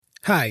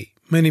Hi,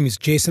 my name is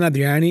Jason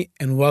Adriani,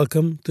 and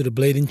welcome to the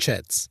Blading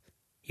Chats,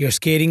 your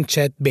skating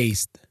chat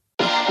based.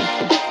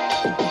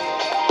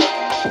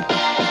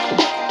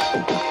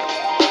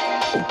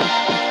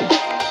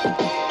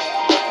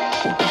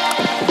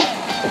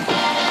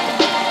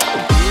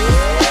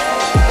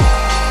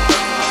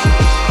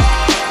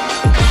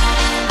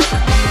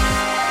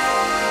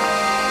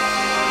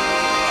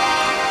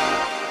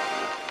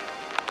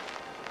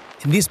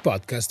 In this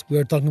podcast, we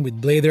are talking with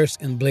bladers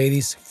and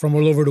bladies from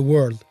all over the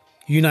world,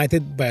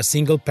 united by a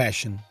single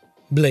passion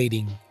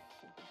blading.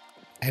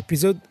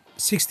 Episode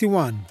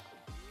 61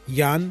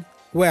 Jan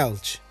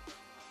Welch.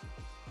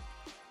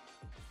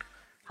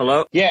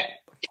 Hello? Yeah,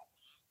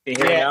 Can you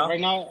hear me yeah, now?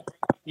 right now,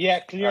 yeah,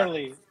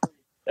 clearly.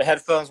 The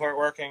headphones weren't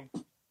working.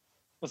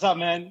 What's up,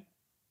 man?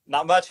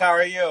 Not much. How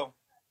are you?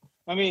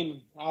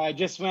 I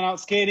just went out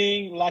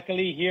skating.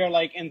 Luckily, here,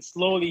 and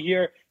slowly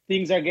here,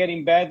 things are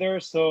getting better,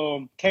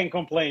 so can't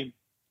complain.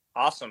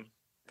 Awesome.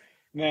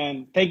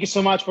 Man, thank you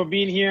so much for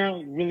being here.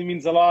 It really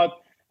means a lot.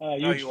 Oh,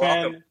 Huge you're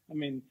welcome.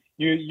 fan.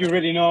 You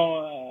already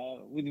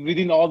know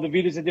within all the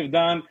videos that you've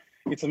done,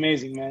 it's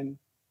amazing, man.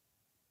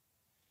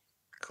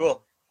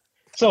 Cool.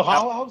 So,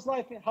 how's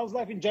life? How's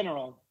life in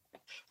general?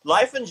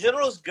 Life in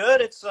general is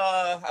good.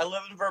 I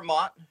live in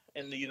Vermont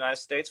in the United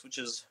States, which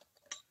is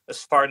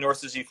as far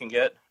north as you can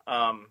get.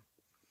 And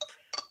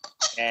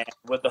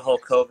with the whole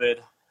COVID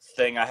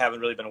thing, I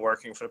haven't really been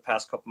working for the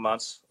past couple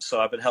months. So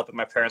I've been helping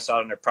my parents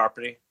out on their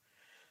property,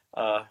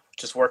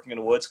 just working in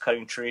the woods,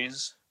 cutting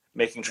trees,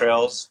 making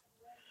trails,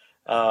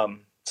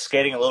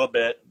 skating a little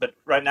bit. But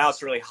right now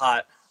it's really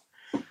hot,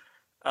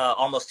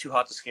 almost too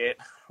hot to skate.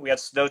 We had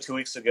snow 2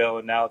 weeks ago,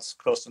 and now it's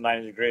close to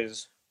 90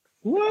 degrees.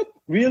 What?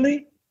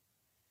 Really?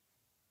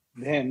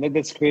 Damn,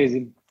 that's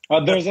crazy.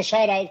 There's a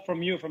shout out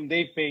from you from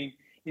Dave Payne.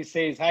 He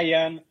says, "Hi,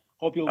 Jan.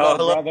 Hope you're well,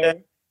 Hello.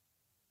 brother."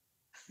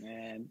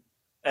 Man,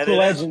 And two it is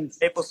legends.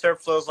 maple syrup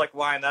flows like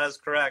wine. That is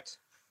correct.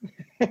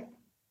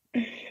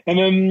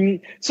 And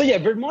so yeah,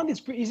 Vermont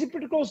is it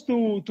pretty close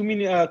to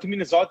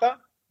Minnesota?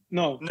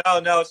 No.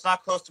 No, it's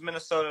not close to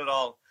Minnesota at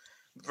all.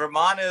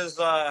 Vermont is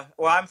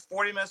I'm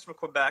 40 minutes from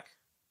Quebec,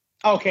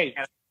 Okay.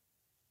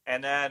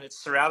 and then it's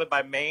surrounded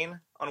by Maine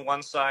on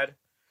one side.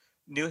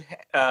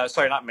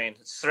 Not Maine.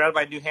 It's surrounded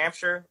by New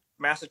Hampshire,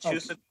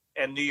 Massachusetts,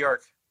 and New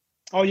York.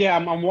 Oh yeah,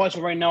 I'm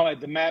watching right now at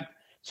the map.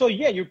 So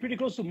yeah, you're pretty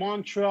close to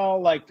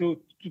Montreal, like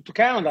to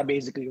Canada,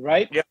 basically,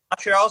 right? Yeah,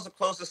 Montreal is the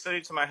closest city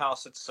to my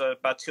house. It's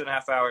about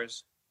 2.5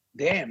 hours.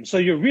 Damn. So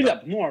you're really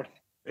up north.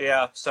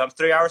 Yeah, so I'm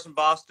 3 hours from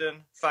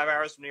Boston, 5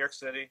 hours from New York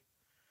City,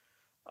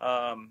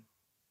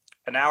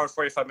 an hour and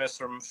 45 minutes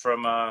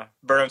from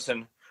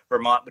Burlington,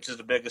 Vermont, which is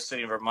the biggest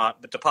city in Vermont.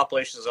 But the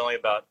population is only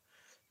about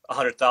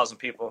 100,000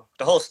 people.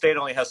 The whole state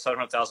only has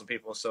 700,000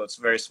 people, so it's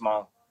very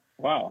small.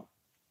 Wow.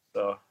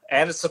 So,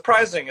 and it's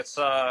surprising. It's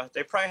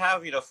they probably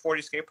have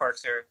 40 skate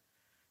parks here,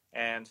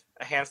 and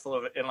a handful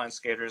of inline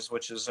skaters,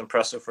 which is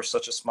impressive for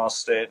such a small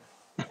state.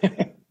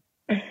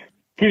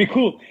 Pretty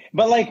cool.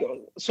 But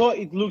so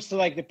it looks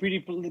like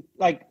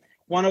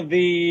one of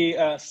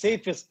the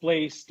safest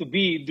place to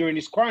be during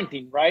this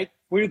quarantine, right?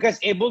 Were you guys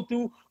able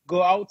to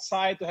go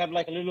outside to have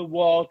like a little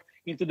walk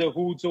into the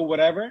woods or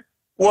whatever?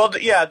 Well, the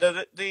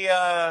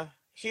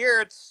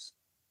here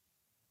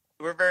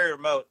we're very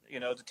remote.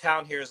 The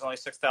town here is only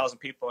 6,000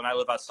 people, and I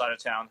live outside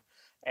of town.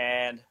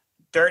 And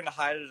during the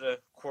height of the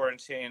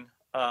quarantine,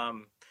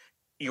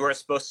 you were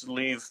supposed to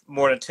leave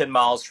more than 10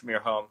 miles from your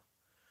home.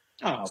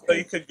 Oh, okay. So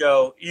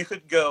you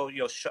could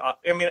go, shop.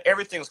 I mean,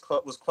 everything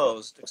was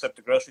closed except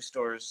the grocery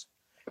stores,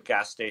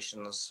 gas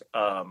stations.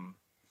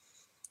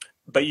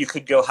 But you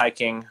could go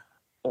hiking,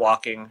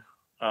 walking,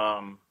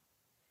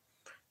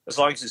 as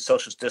long as you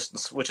social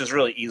distance, which is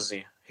really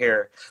easy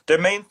here. The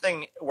main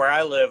thing where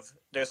I live,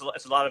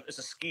 it's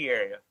a ski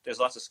area. There's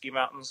lots of ski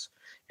mountains,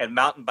 and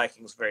mountain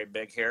biking is very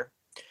big here.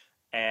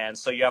 And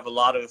so you have a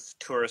lot of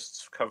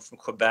tourists come from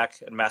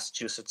Quebec and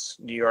Massachusetts,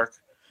 New York.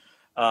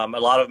 A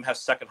lot of them have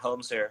second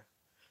homes here.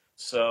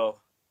 So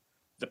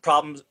the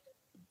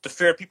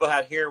fear people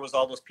had here was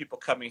all those people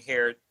coming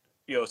here,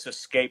 to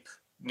escape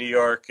New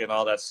York and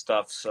all that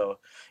stuff. So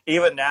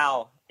even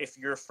now, if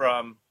you're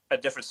from a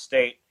different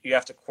state, you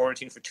have to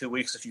quarantine for 2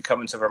 weeks if you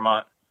come into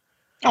Vermont.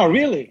 Oh,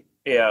 really?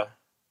 Yeah.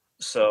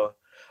 So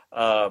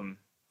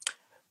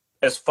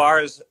as far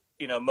as,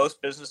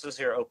 most businesses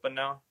here are open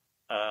now.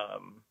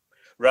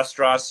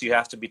 Restaurants, you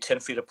have to be 10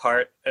 feet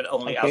apart and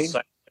only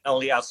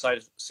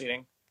outside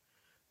seating.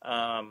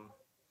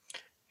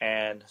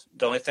 And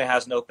the only thing that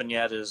hasn't opened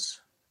yet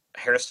is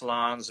hair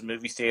salons and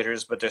movie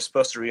theaters, but they're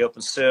supposed to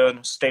reopen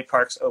soon. State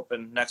parks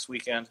open next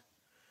weekend.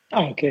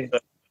 Oh, okay. So,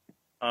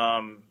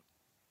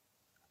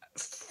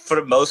 for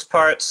the most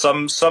part,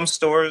 some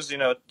stores,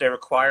 they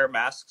require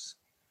masks,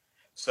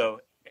 so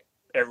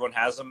everyone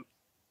has them.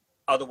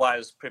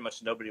 Otherwise, pretty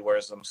much nobody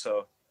wears them.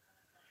 So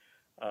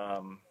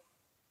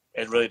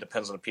it really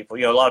depends on the people.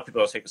 A lot of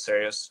people don't take it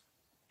serious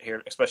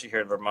here, especially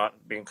here in Vermont,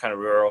 being kind of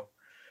rural,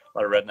 a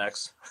lot of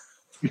rednecks.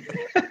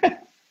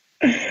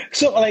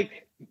 So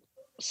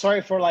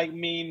sorry for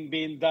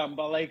being dumb,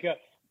 but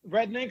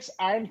rednecks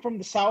aren't from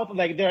the south,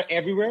 like they're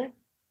everywhere.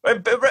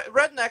 But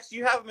rednecks,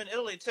 you have them in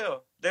Italy too.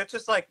 They're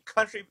just like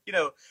country,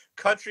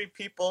 country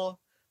people.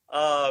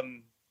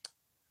 Um,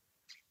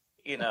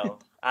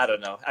 I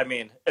don't know. I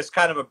mean, it's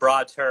kind of a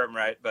broad term,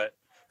 right? But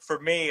for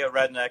me, a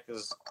redneck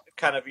is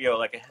kind of,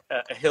 like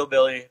a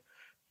hillbilly,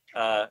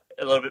 a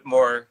little bit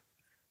more,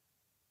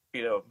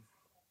 you know,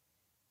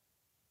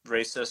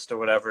 racist or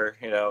whatever,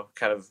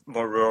 kind of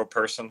more rural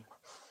person.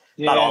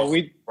 Not Yeah, all, of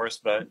we course,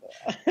 but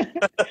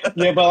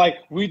yeah, but like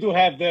we do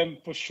have them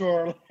for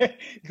sure.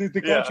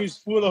 The yeah. country is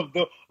full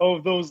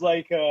of those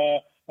like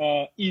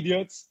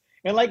idiots.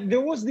 And like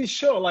there was this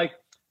show, like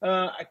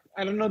I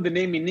don't know the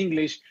name in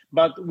English,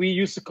 but we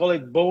used to call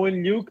it Bo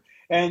and Luke.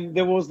 And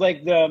there was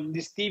like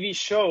this TV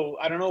show.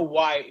 I don't know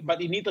why,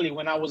 but in Italy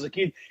when I was a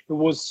kid, it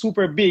was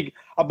super big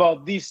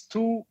about these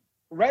two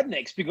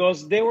rednecks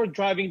because they were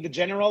driving the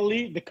General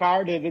Lee, the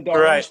car, the Right.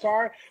 orange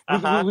car,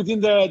 Uh-huh. within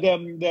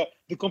the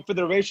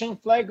Confederation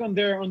flag on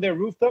their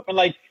rooftop. And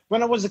like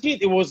when I was a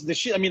kid, it was the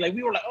shit. I mean, like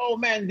we were like, oh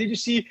man, did you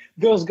see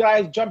those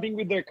guys jumping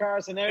with their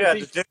cars and Yeah,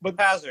 everything? the Duke But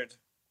Hazard.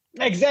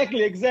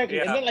 exactly. And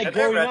Yeah, then like and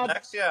they're growing up,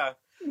 rednecks. Yeah.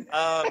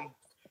 Um,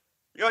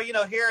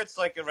 here it's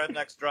like a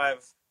rednecks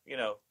drive,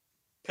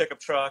 pickup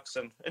trucks,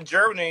 and in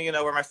Germany,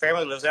 where my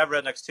family lives, they have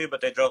rednecks too, but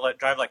they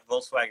drive like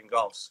Volkswagen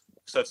Golfs,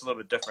 so it's a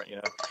little bit different.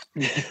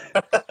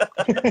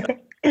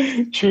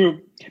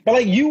 true. But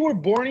like you were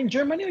born in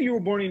Germany or you were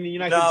born in the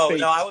United No,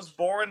 no, I States?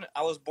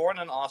 was born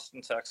in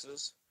Austin,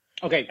 Texas,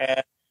 Okay.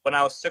 and when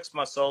I was 6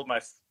 months old, my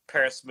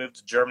parents moved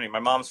to Germany. My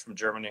mom's from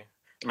Germany.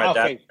 My Ah,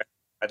 dad, okay.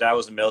 my dad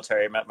was in the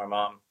military. I met my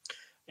mom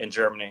in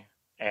Germany,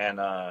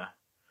 and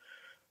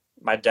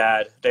my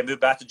dad, they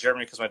moved back to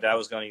Germany because my dad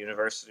was going to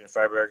university in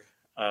Freiburg,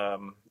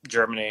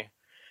 Germany,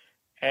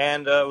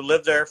 and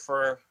lived there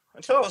for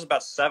until I was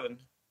about 7.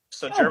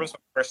 So Oh, German's my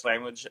first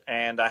language,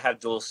 and I had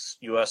dual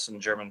U.S.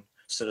 and German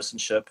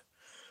citizenship,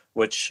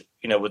 which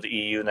with the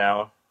EU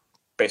now,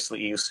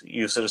 basically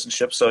EU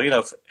citizenship. So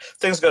if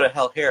things go to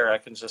hell here, I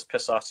can just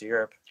piss off to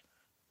Europe.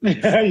 you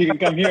can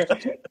come here.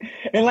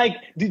 And like,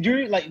 do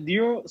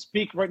you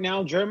speak right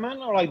now German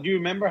or like do you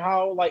remember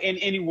how like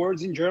any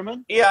words in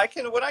German? Yeah, I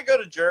can. When I go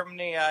to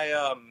Germany,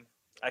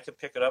 I can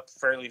pick it up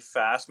fairly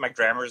fast. My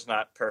grammar is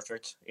not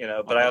perfect,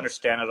 but I Okay.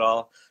 understand it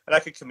all, and I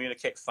can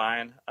communicate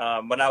fine.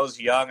 When I was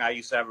young, I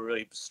used to have a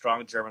really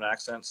strong German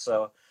accent,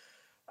 so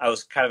I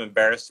was kind of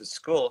embarrassed at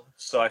school.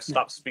 So I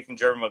stopped speaking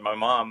German with my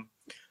mom.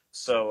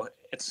 So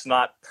it's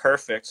not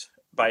perfect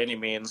by any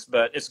means,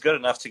 but it's good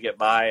enough to get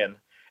by. And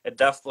it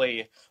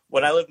definitely,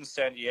 when I lived in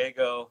San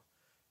Diego,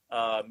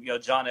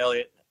 John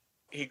Elliott,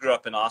 he grew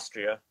up in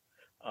Austria.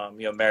 Oh,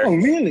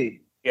 Married.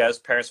 really? Yeah, his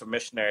parents were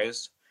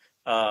missionaries,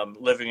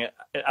 living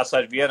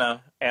outside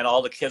Vienna, and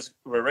all the kids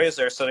were raised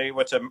there. So they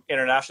went to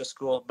international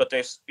school, but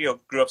they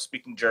grew up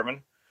speaking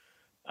German,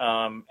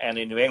 and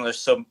they knew English.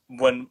 So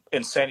when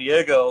in San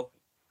Diego,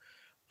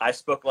 I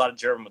spoke a lot of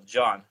German with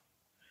John,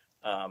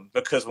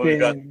 because when we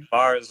got to Damn.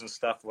 bars and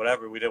stuff,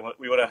 whatever, we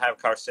wouldn't have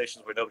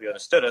conversations where nobody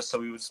understood us. So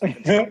we would speak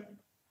in German,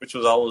 which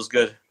was always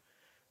good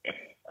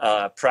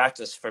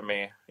practice for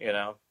me.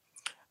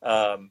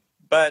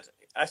 But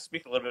I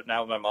speak a little bit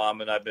now with my mom,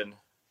 and I've been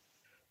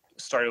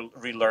started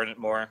relearn it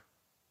more.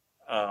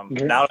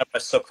 Now that I'm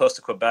so close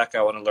to Quebec,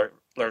 I want to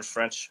learn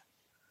French.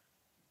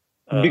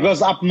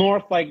 Because up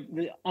north, like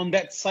on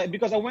that side,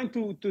 because I went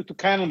to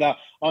Canada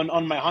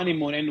on my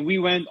honeymoon and we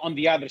went on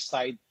the other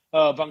side,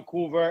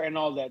 Vancouver and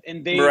all that,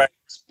 and they Right.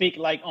 speak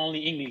like only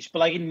English. But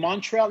like in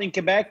Montreal, in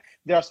Quebec,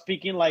 they are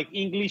speaking like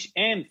English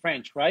and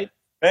French, right?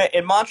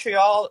 In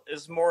Montreal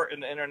is more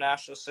an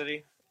international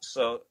city,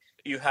 so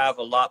you have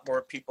a lot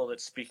more people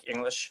that speak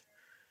English.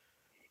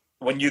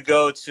 When you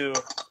go to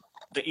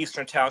the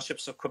eastern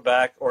townships of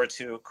Quebec or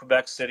to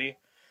Quebec City,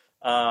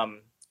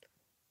 um,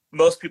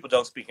 most people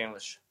don't speak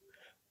English.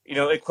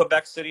 In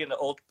Quebec City, in the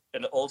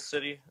old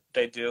city,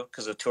 they do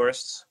because of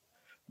tourists.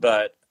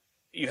 But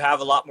you have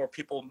a lot more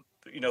people,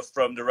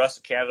 from the rest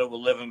of Canada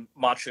will live in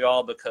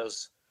Montreal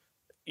because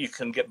you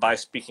can get by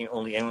speaking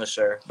only English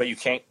there. But you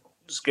can't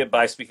just get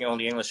by speaking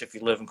only English if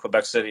you live in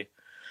Quebec City.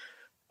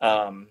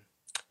 Um,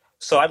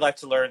 so I'd like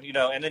to learn,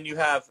 and then you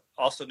have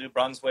also New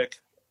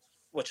Brunswick,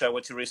 which I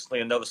went to recently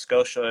in Nova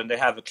Scotia, and they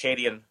have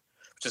Acadian,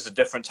 which is a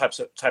different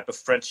type of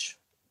French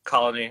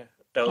colony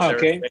that was there.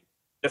 Okay.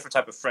 Different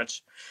type of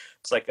French.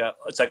 It's like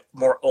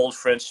more old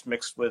French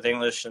mixed with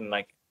English and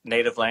like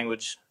native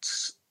language.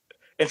 It's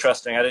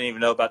interesting. I didn't even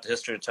know about the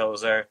history until I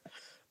was there.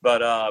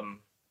 But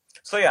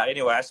so yeah.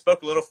 Anyway, I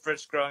spoke a little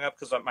French growing up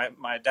because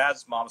my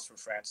dad's mom's from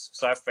France,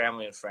 so I have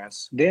family in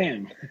France,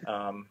 Damn.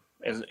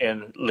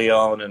 in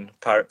Lyon and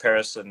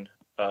Paris and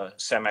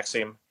Saint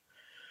Maxime.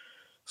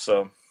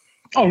 So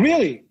Oh,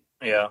 really?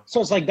 yeah.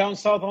 So it's like down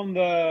south on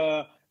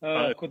the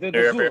Côte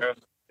d'Azur.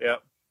 Yeah,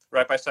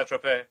 right by Saint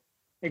Tropez.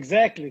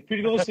 Exactly.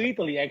 Pretty close to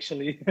Italy,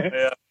 actually.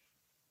 Yeah,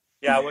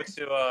 yeah. I went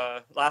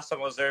to last time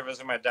I was there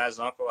visiting my dad's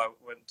uncle. I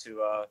went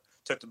to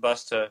took the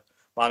bus to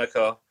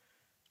Monaco,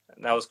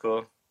 and that was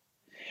cool.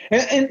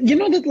 And you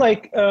know that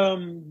like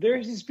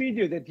there's this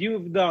video that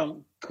you've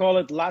done call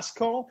it Last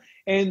Call,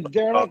 and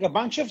there are Oh, like a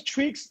bunch of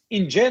tricks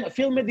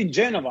filmed in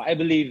Genova, I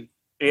believe.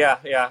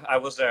 yeah, I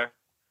was there.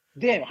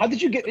 Damn, how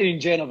did you get it in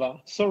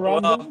Genova? So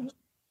Well, random.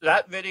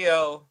 that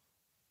video,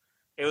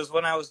 it was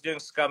when I was doing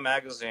Scum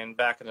magazine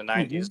back in the Hmm.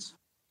 90s,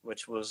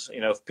 which was,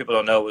 if people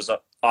don't know, it was an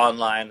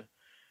online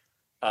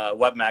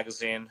web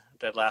magazine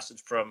that lasted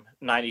from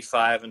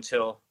 95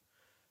 until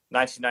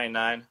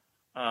 1999,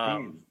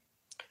 Damn.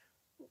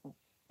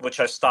 which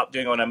I stopped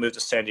doing when I moved to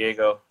San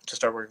Diego to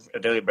start working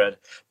at Daily Bread.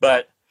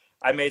 But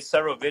I made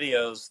several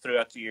videos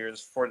throughout the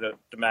years for the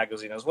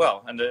magazine as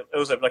well. And it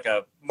was like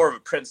a more of a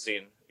print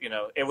zine.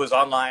 It was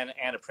online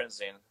and a print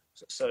zine.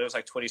 So there was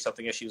like 20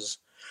 something issues.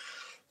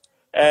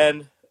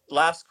 And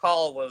Last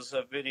Call was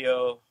a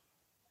video.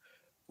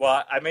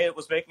 Well,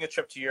 was making a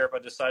trip to Europe. I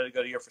decided to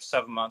go to Europe for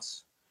 7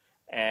 months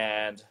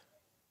and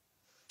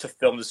to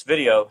film this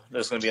video.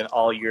 There's going to be an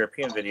all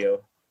European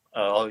video,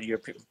 all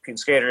European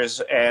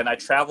skaters. And I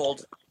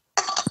traveled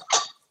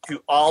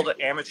to all the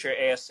amateur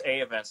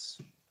ASA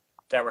events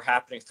that were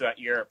happening throughout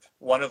Europe.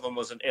 One of them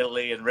was in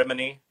Italy, in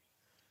Rimini.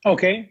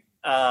 Okay.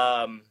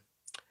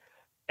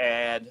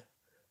 And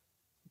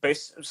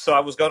so I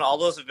was going to all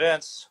those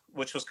events,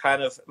 which was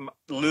kind of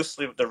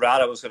loosely the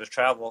route I was going to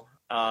travel.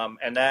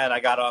 And then I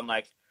got on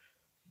like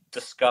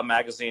the Scum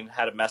magazine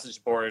had a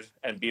message board,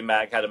 and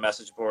BMag had a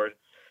message board,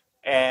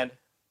 and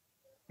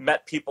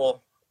met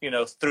people,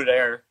 through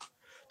there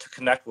to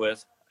connect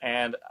with.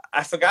 And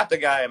I forgot the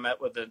guy I met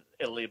with in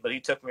Italy, but he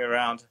took me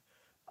around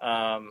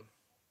all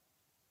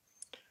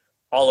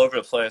over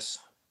the place.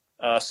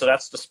 So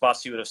that's the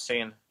spots you would have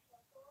seen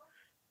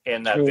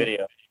in that True.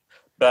 video.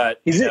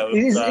 But Is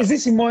it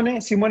Simone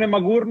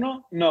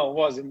Magurno? No,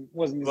 wasn't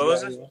this what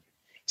was guy. it?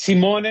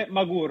 Simone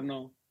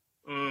Magurno.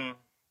 Mm,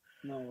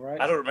 No,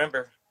 right? I don't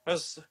remember.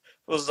 It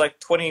was like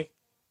 22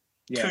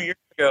 Yeah. years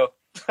ago.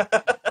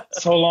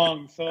 So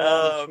long.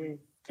 True.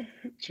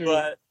 True.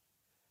 But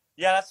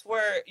yeah, that's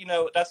where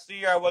that's the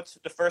year I went.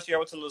 The first year I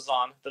went to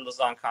Lausanne, the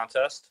Lausanne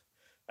contest,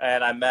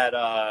 and I met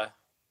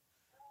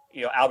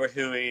Albert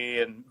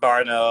Huey and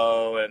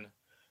Barno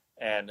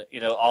and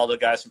all the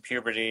guys from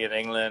Puberty in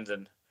England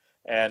and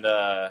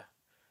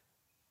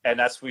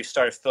that's we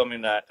started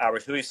filming that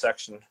Albert Huey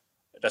section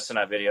that's in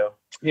that video.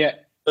 Yeah.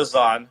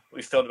 Lausanne,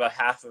 we filmed about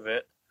half of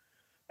it,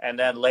 and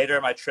then later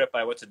in my trip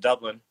I went to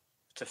Dublin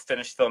to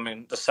finish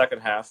filming the second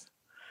half.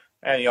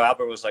 And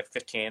Albert was like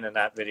 15 in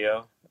that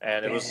video,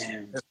 and it was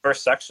his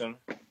first section,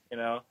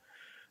 and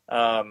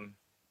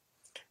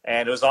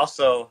it was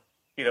also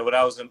when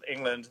I was in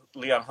England,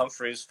 Leon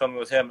Humphreys filming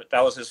with him.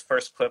 That was his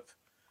first clip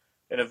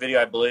in a video,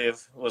 I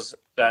believe, was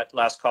that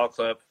Last Call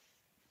clip.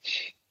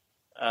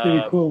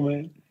 Pretty cool,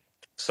 man.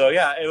 So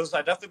yeah, it was.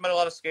 I definitely met a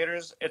lot of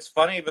skaters. It's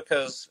funny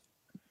because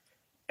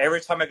every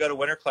time I go to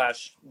Winter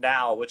Clash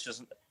now, which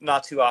is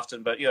not too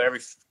often, but every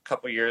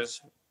couple of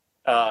years,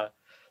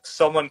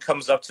 someone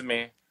comes up to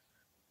me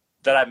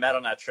that I met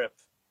on that trip,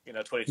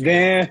 22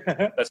 years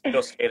ago, that's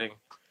still skating,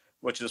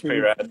 which is pretty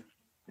rad.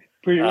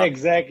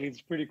 Exactly.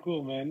 It's pretty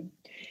cool, man.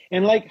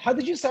 And like, how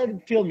did you start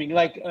filming?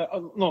 Like,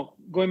 no,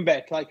 going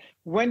back, like,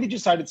 when did you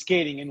start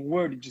skating and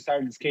where did you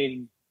start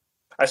skating?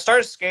 I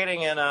started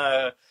skating in,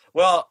 in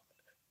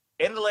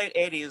the late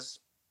 80s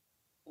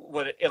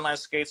when inline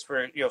skates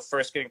were,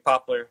 first getting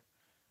popular.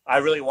 I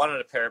really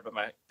wanted a pair, but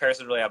my parents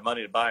didn't really have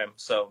money to buy them.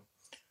 So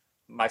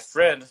my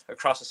friend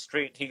across the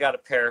street, he got a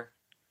pair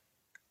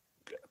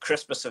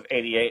Christmas of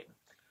 88,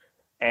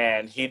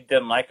 and he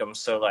didn't like them.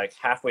 So like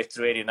halfway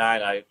through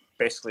 89, I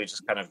basically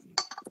just kind of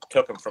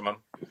took them from him.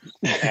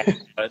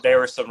 And they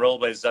were some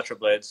rollerblades, Zetra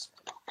blades,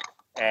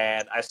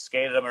 and I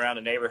skated them around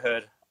the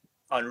neighborhood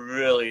on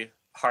really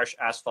harsh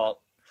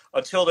asphalt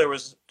until there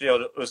was,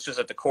 it was just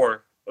at the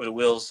core of the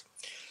wheels.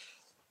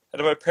 And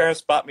then my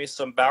parents bought me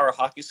some Bauer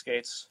hockey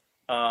skates,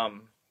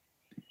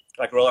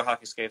 like roller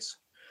hockey skates,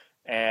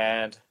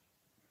 and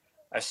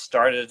I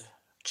started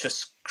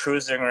just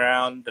cruising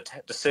around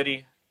the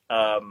city,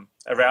 around,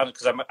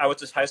 because I went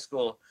to high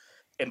school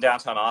in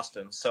downtown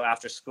Austin. So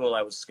after school,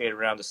 I would skate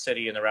around the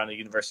city and around the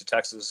University of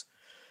Texas,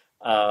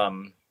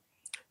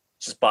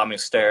 just bombing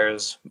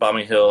stairs,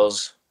 bombing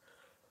hills,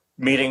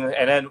 meeting.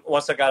 And then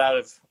once I got out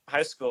of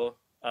high school,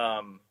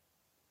 I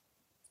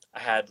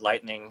had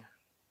Lightning.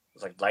 It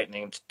was like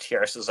Lightning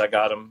TRSs. I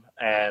got them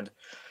and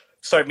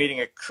started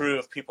meeting a crew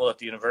of people at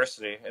the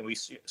university, and we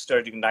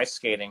started doing night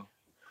skating.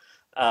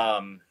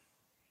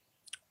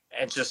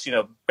 And just,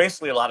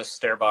 basically a lot of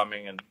stair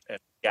bombing and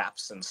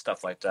gaps and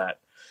stuff like that.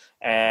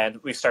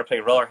 And we started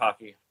playing roller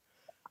hockey.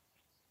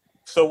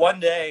 So one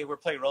day we're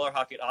playing roller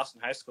hockey at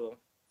Austin High School,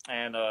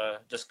 and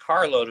this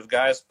carload of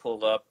guys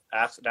pulled up,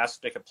 asked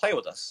if they could play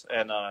with us.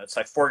 And it's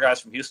like 4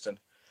 guys from Houston.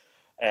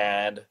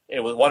 And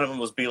one of them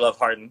was B. Love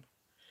Harden.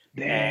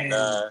 And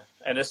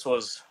this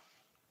would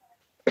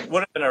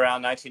have been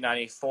around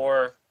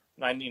 1994,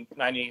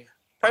 1990,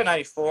 probably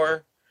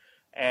 94.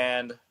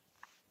 And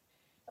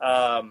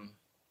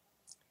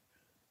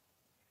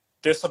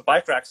there's some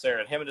bike racks there,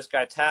 and him and this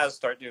guy Taz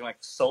start doing like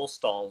soul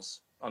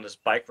stalls on this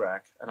bike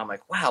rack, and I'm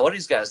like, wow, what are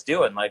these guys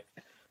doing? Like,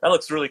 that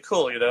looks really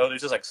cool, you know.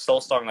 There's just like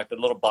soul stone, like the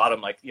little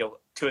bottom, like, you know,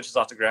 2 inches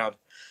off the ground.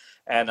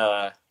 And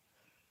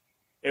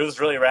it was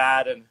really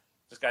rad. And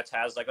this guy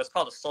Taz, like, it's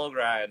called a soul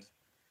grind.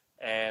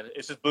 And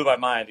it just blew my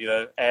mind, you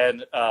know.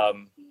 And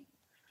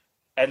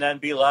then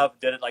B Love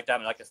did it like that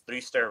in like a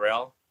 3-stair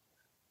rail.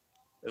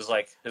 It was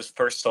like his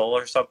first soul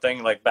or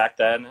something, like back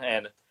then.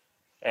 And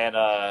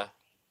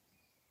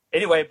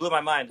anyway, it blew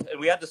my mind. And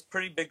we had this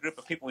pretty big group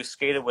of people we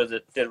skated with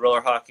that did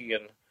roller hockey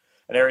and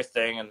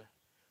everything. And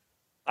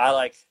I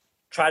like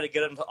tried to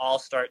get them to all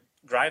start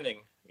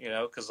grinding, you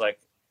know, because like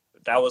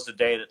that was the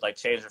day that like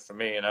changed it for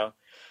me, you know.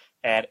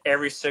 And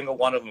every single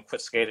one of them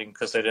quit skating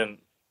because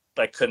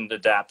they couldn't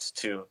adapt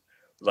to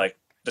like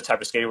the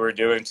type of skating we were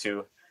doing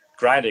to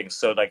grinding.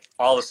 So like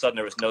all of a sudden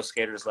there was no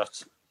skaters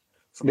left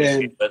for me to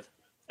skate with.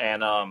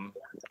 And so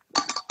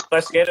I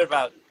skated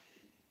about,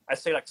 I'd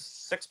say like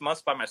 6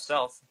 months by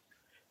myself.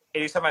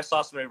 Anytime I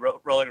saw somebody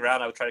rolling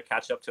around, I would try to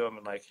catch up to him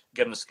and like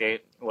get him to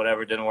skate.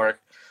 Whatever, didn't work.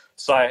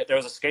 So there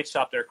was a skate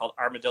shop there called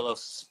Armadillo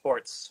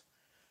Sports,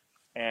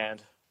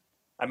 and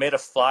I made a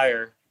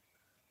flyer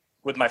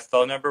with my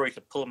phone number where you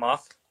could pull them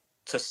off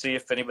to see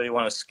if anybody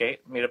wanted to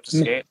meet up to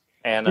skate.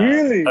 And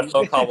really? a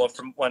phone call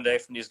one day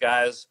from these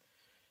guys,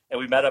 and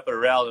we met up at a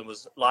rail, and it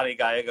was Lonnie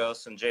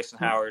Gallegos and Jason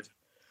Howard.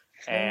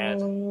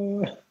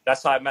 And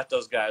that's how I met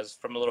those guys,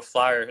 from a little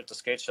flyer at the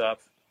skate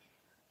shop.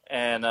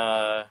 And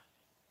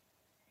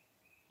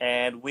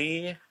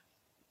we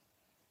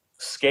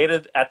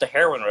skated at the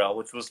Heroin Rail,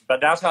 which was,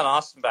 but downtown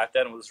Austin back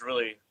then was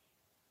really,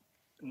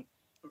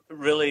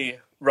 really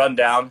run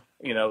down.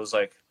 You know, it was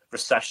like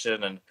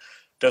recession, and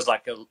there's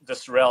like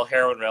this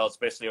Heroin Rail. It's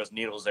basically, there was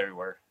needles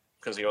everywhere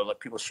because, you know, like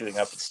people shooting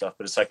up and stuff.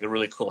 But it's like a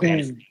really cool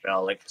handy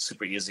rail, like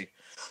super easy.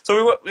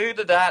 So we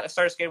did that. I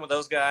started skating with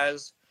those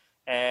guys,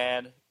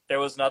 and there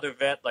was another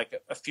event like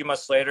a few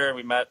months later.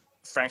 We met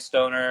Frank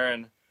Stoner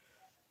and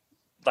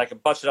like a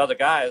bunch of other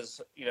guys,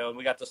 you know, and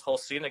we got this whole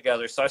scene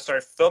together. So I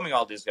started filming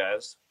all these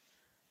guys,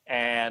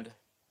 and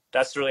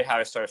that's really how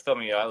I started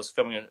filming. You know, I was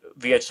filming a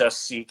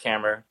VHS-C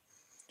camera,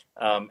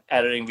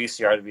 editing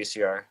VCR to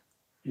VCR.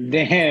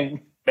 Damn.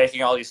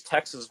 Making all these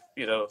Texas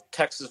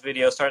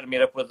videos, starting to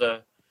meet up with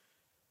the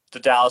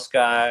Dallas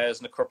guys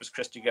and the Corpus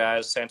Christi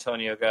guys, San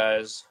Antonio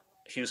guys,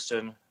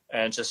 Houston,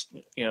 and just,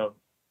 you know,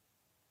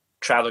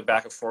 traveling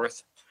back and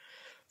forth,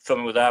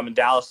 filming with them. In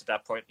Dallas at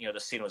that point, you know,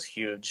 the scene was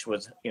huge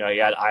with, you know,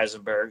 you had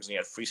Eisenbergs and you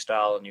had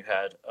Freestyle and you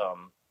had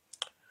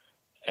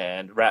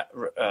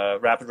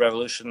Rapid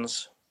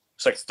Revolutions.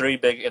 It's like 3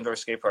 big indoor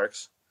skate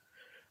parks,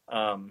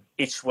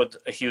 each with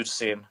a huge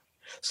scene.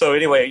 So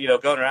anyway, you know,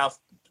 going around,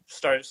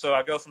 so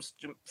I go from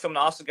filming the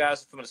Austin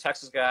guys, filming the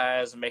Texas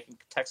guys, and making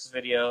Texas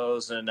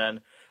videos, and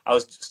then I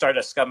started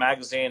at Scum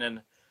Magazine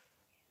in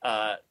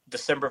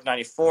December of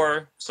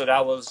 '94. So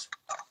that was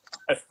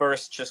at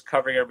first just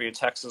covering everybody in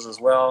Texas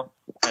as well,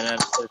 and then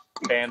it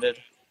expanded.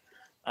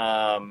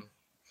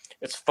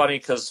 It's funny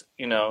because,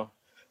 you know,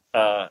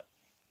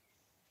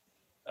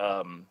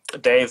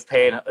 Dave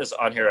Payne is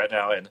on here right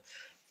now, and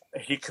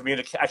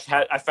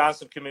I found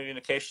some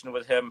communication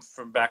with him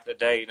from back in the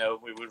day. You know,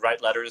 we would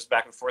write letters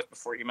back and forth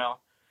before email.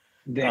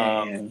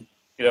 Damn.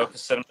 You know,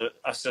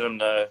 I sent him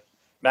the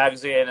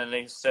magazine, and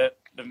he sent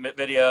the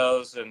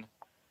videos, and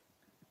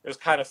it was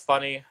kind of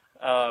funny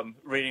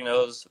reading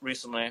those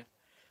recently.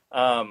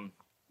 But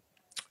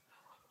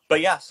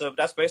yeah, so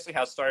that's basically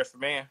how it started for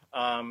me.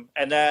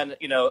 And then,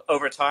 you know,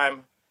 over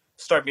time,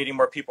 start meeting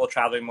more people,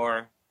 traveling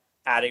more,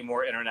 adding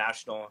more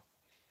international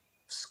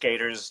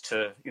skaters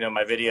to, you know,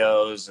 my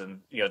videos.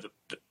 And, you know,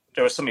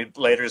 there were so many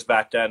laters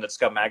back then that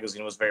Scum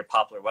Magazine was a very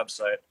popular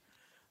website.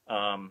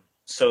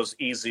 So it was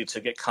easy to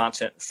get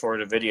content for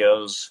the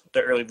videos,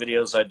 the early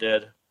videos I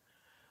did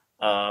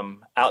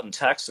out in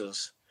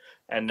Texas.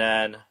 And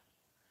then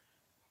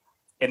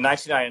in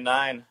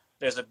 1999,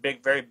 there's a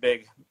very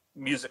big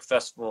music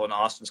festival in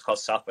Austin. It's called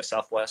South by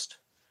Southwest.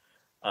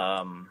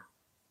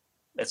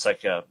 It's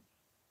like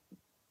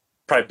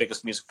probably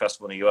biggest music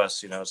festival in the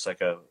U.S. You know, it's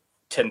like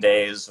 10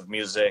 days of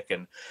music.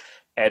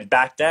 And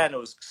back then, it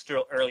was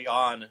still early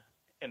on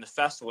in the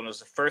festival. And it was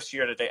the first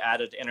year that they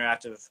added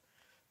interactive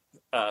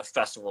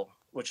festival,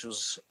 which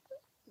was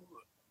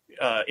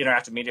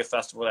Interactive Media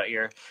Festival that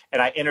year.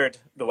 And I entered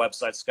the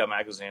website Scum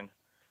Magazine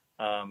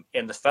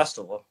in the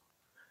festival.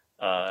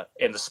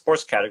 In the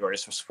sports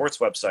categories from sports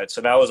websites. So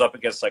now I was up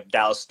against like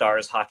Dallas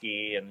Stars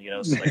hockey and, you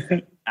know,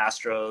 like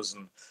Astros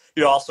and,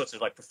 you know, all sorts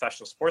of like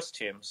professional sports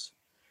teams.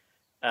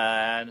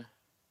 And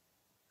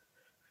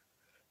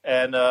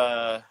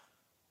so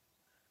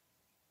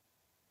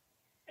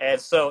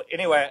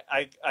anyway,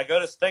 I go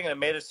to this thing, and it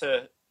made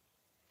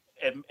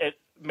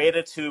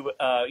it to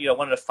you know,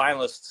 one of the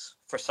finalists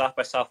for South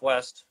by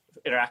Southwest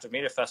Interactive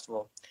Media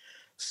Festival.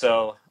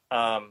 So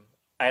I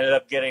ended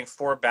up getting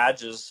 4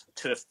 badges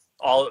to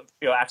all,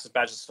 you know, access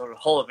badges for the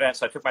whole event.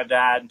 So I took my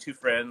dad and 2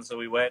 friends, and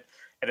we went,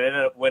 and it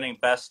ended up winning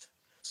best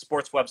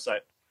sports website.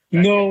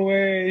 No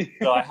way.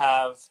 So I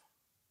have,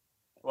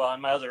 well,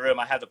 in my other room,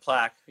 I have the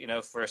plaque, you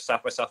know, for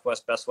South by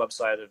Southwest best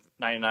website of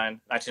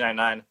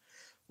 1999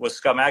 was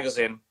Scum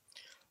Magazine.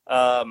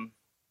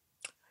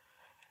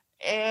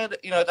 And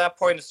at that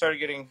point, it started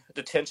getting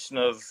the attention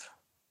of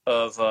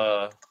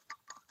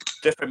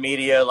different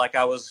media. Like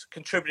I was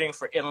contributing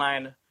for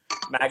Inline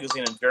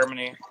magazine in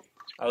Germany.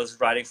 I was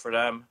writing for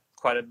them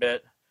quite a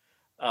bit,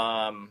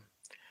 and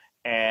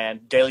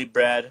Daily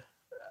Bread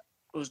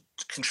was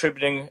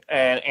contributing.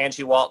 And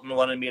Angie Walton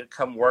wanted me to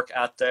come work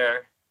out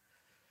there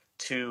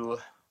to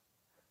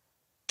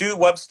do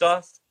web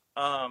stuff.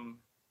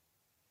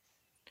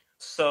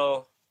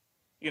 So,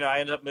 I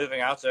ended up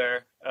moving out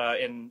there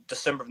in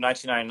December of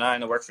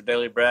 1999 to work for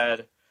Daily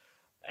Bread.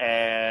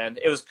 And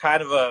it was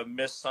kind of a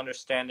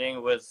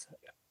misunderstanding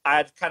I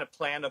had kind of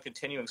planned on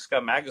continuing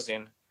Scum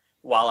Magazine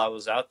while I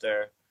was out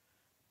there.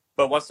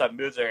 But once I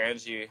moved there,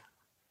 Angie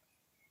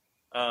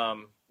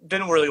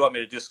didn't really want me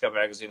to do Scum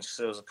Magazine because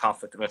it was a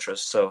conflict of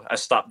interest. So I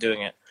stopped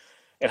doing it.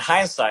 In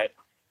hindsight,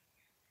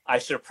 I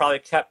should have probably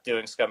kept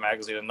doing Scum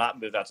Magazine and not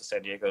moved out to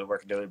San Diego to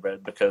work at Daily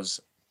Bread, because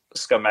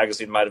Scum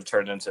Magazine might have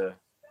turned into,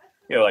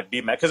 like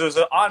BMAG, because it was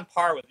on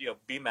par with,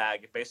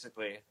 BMAG,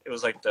 basically. It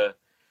was like the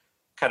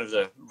kind of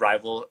the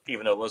rival,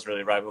 even though it wasn't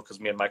really a rival because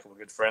me and Michael were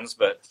good friends,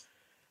 but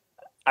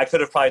I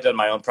could have probably done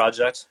my own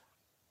project,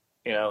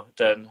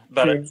 then.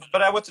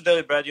 But I went to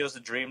Daily Bread. It was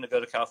a dream to go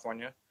to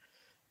California,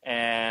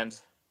 and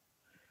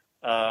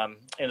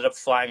ended up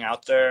flying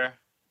out there,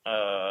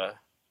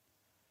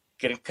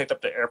 getting picked up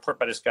at the airport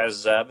by this guy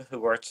Zeb, who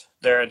worked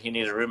there, and he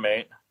needed a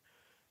roommate.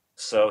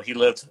 So he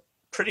lived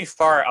pretty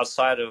far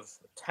outside of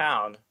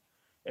town,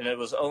 and it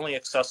was only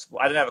accessible.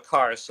 I didn't have a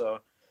car, so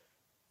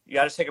you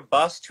had to take a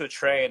bus to a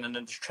train, and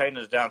then the train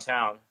to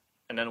downtown,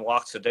 and then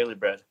walk to Daily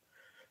Bread.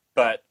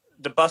 But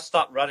the bus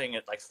stopped running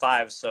at like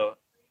 5, so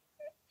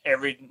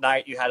every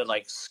night you had to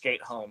like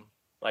skate home,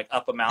 like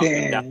up a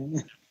mountain.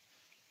 Down,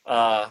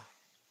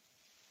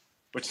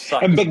 which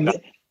sucked.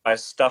 My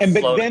stuff and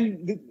back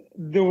floating. then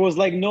there was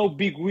like no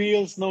big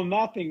wheels, no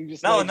nothing.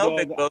 Just no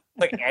big wheels,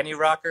 like Annie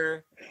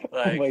Rocker.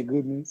 Like, oh my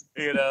goodness.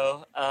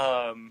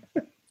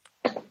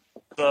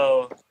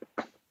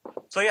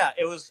 So yeah,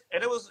 it was,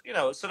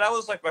 so that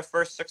was like my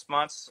first 6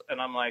 months,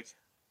 and I'm like,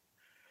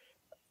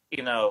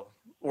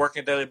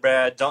 working at Daily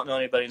Bread, don't know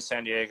anybody in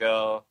San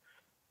Diego.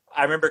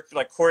 I remember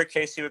like Corey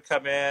Casey would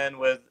come in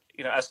with,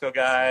 ESCO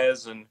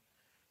guys, and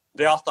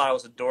they all thought I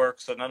was a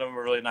dork, so none of them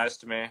were really nice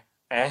to me.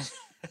 And,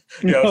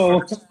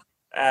 first,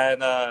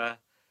 and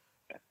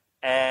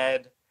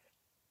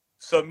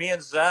so me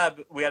and Zeb,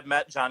 we had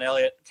met John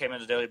Elliott, came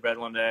into Daily Bread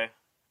one day,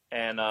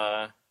 and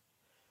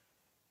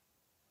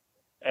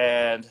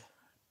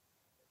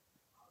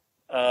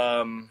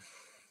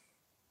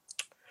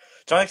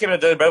Johnny came into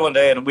Daily Bread one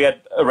day, and we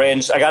had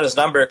arranged, I got his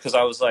number because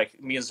I was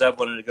like, me and Zeb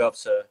wanted to go up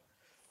to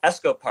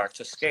Esco Park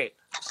to skate.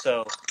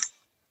 So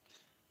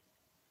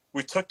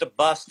we took the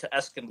bus to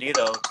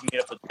Escondido to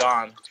meet up with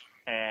John,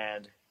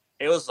 and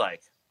it was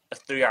like a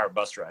 3-hour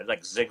bus ride,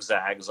 like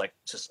zigzags, like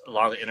just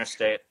along the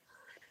interstate.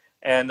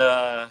 And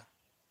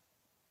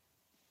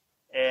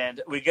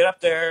we get up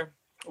there.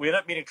 We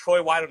ended up meeting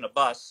Troy White on the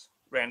bus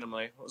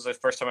randomly. It was the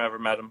first time I ever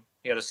met him.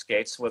 He had his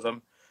skates with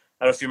him.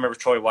 I don't know if you remember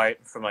Troy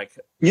White from like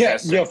yeah,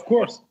 of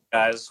course,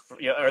 guys,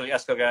 early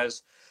Esco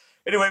guys.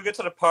 Anyway, we get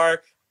to the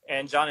park,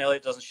 and John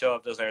Elliott doesn't show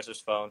up, doesn't answer his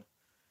phone,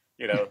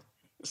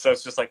 So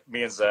it's just like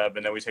me and Zeb,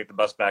 and then we take the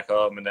bus back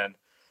home. And then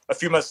a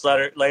few months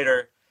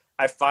later,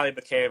 I finally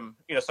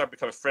started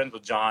becoming friends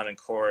with John and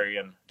Corey,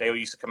 and they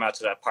used to come out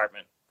to that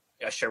apartment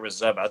I shared with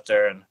Zeb out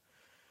there in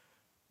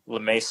La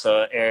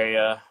Mesa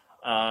area.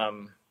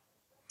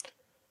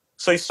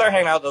 So you start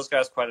hanging out with those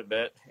guys quite a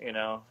bit,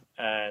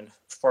 and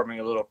forming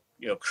a little,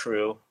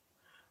 crew.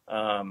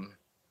 Then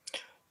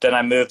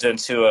I moved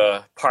into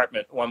an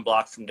apartment 1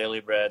 block from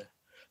Daily Bread.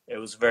 It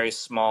was a very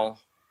small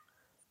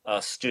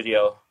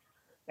studio,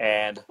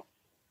 and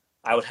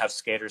I would have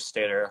skaters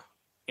stay there,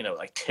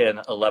 like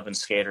 10, 11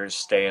 skaters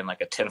stay in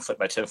like a 10-foot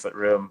by 10-foot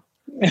room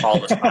all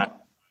the time.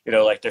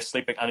 Like they're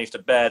sleeping underneath the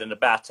bed in the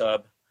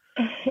bathtub.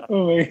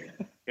 Oh my.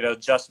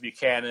 Justin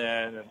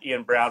Buchanan and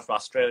Ian Brown from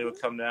Australia would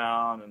come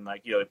down, and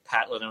like,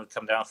 Pat Lennon would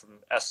come down from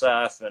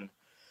SF,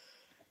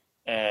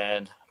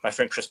 and my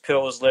friend Chris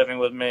Pill was living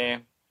with me.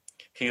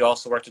 He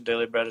also worked at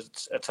Daily Bread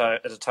at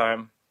the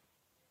time.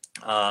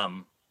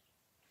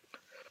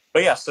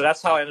 But yeah, so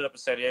that's how I ended up in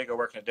San Diego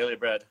working at Daily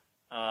Bread.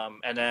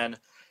 And then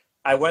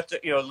I went to,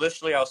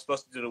 literally I was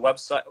supposed to do the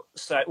website.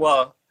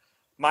 Well,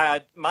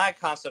 my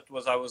concept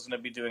was I was going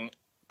to be doing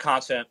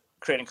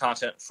creating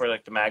content for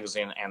like the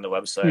magazine and the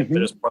website. Mm-hmm. But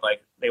it was more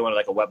like they wanted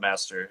like a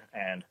webmaster,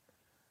 and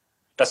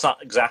that's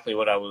not exactly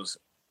what I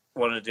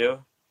wanted to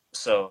do.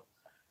 So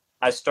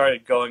I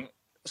started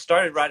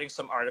writing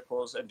some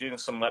articles and doing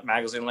some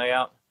magazine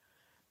layout,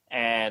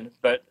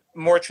 but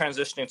more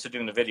transitioning to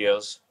doing the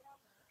videos.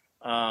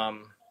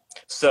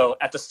 So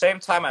at the same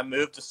time I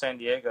moved to San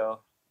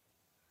Diego,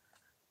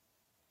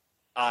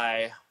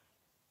 I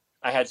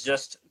had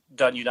just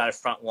done United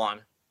Front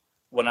 1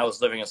 when I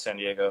was living in San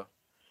Diego.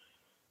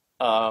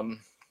 And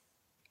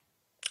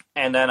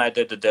then I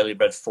did the Daily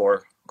Bread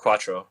 4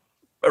 Quattro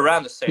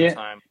around the same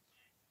time.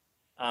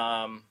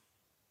 I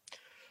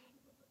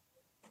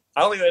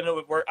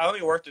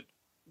only worked at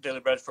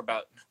Daily Bread for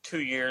about 2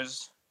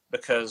 years,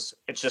 because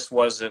it just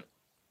wasn't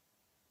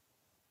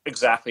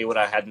exactly what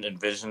I hadn't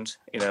envisioned,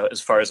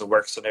 as far as a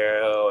work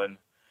scenario,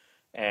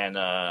 and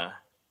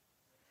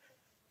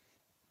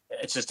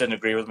it just didn't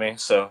agree with me,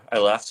 so I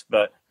left.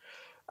 But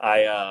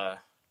I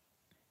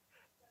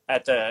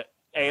at the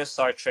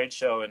ASR trade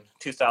show in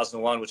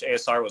 2001, which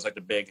ASR was like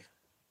the big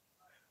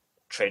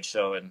trade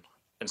show in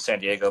San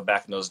Diego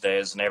back in those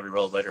days, and every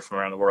rollerblader from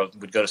around the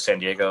world would go to San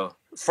Diego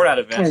for that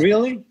event. Oh,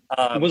 really?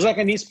 It was like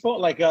an ISPO,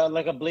 like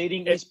a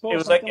blading ISPO? It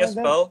was like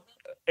ISPO.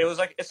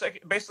 It's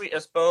like basically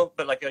ISPO,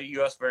 but like a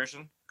US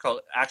version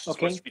called Action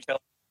Sports Retail.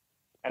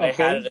 And they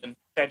had it in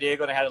San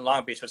Diego and they had it in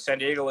Long Beach, but San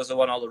Diego was the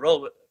one all the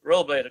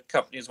rollerblade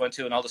companies went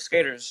to and all the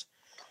skaters.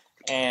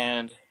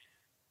 And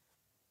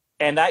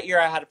that year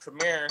I had a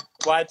premiere.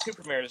 Well, I had two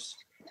premieres.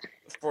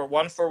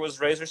 One was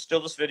Razor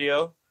Stillness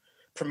Video,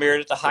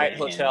 premiered at the Hyatt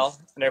Hotel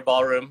in their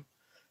ballroom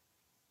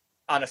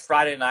on a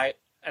Friday night.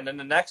 And then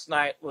the next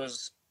night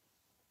was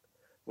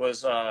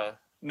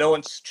No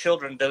One's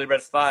Children, Daily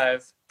Bread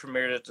 5,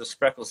 premiered at the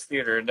Spreckles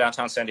Theater in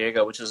downtown San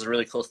Diego, which is a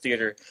really cool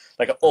theater,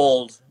 like an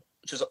old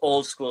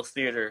school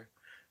theater,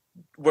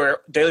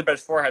 where Daily Bread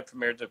 4 had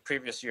premiered the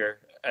previous year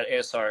at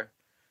ASR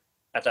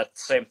at that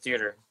same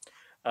theater.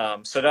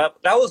 So that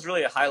was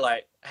really a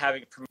highlight,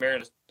 having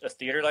premiered a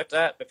theater like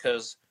that,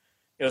 because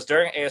it was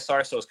during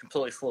ASR, so it was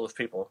completely full of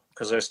people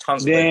because there's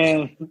tons of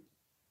ladies.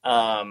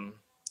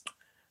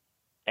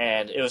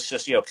 And it was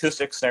just,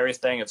 acoustics and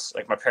everything. It's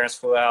like my parents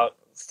flew out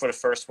for the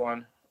first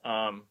one.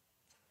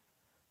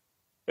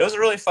 It was a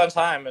really fun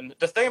time. And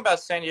the thing about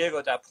San Diego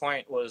at that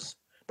point was,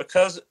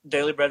 because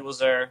Daily Bread was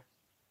there,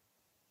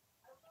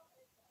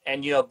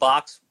 and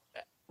Box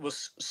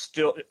was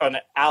still on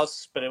the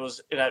outs, but it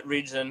was in that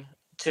region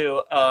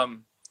too.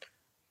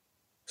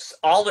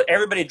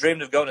 Everybody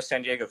dreamed of going to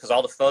San Diego because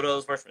all the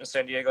photos were from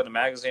San Diego, the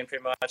magazine,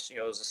 pretty much.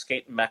 It was a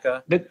skate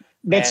mecca.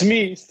 That's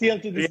me still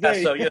to this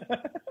day.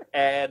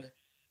 And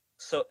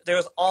so there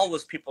was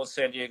always people in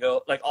San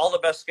Diego. Like, all the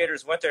best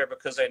skaters went there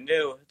because they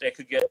knew they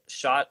could get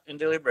shot in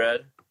Daily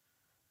Bread,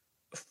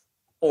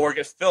 or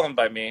get filmed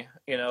by me,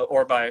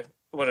 or by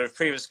one of the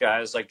previous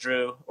guys like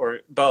Drew or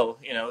Bo,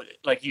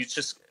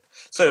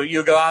 so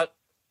you go out,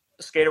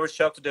 a skater would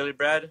show up to Daily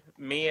Bread,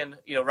 me and,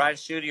 Ryan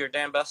Schutte or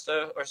Dan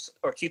Besta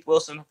or Keith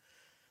Wilson,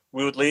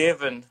 we would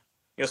leave and,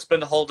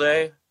 spend the whole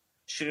day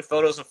shooting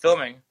photos and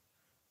filming.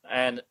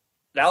 And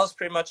that was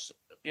pretty much,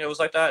 it was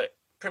like that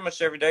pretty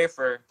much every day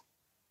for,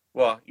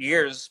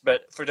 years,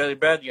 but for Daily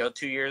Bread,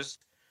 2 years.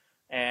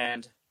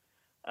 And,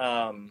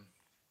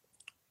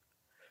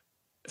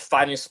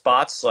 finding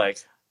spots, like,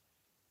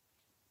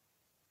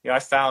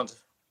 I'd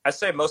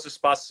say most of the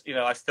spots,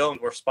 I filmed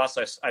were spots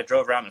I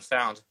drove around and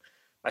found.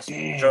 I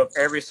drove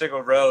every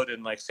single road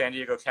in like San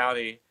Diego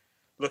County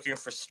looking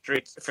for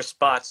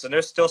spots. And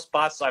there's still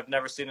spots I've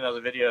never seen in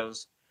other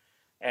videos.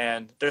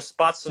 And there's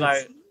spots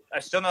that I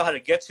still know how to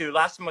get to.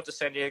 Last time I went to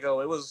San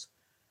Diego, it was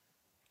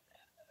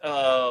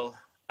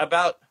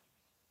about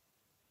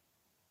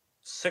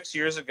 6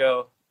 years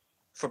ago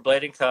for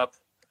Blading Cup.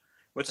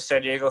 Went to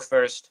San Diego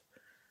first.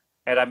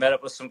 And I met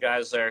up with some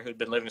guys there who'd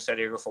been living in San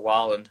Diego for a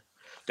while, and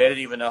they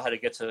didn't even know how to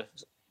get to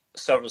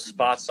several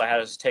spots I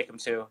had to take them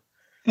to.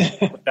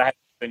 I hadn't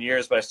been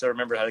years, but I still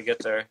remember how to get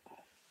there.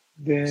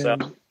 Damn. So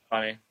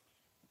funny.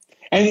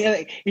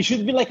 And it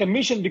should be like a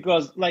mission,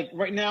 because like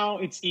right now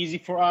it's easy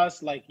for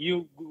us, like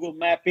you Google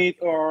map it,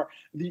 or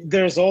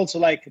there's also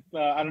like,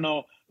 I don't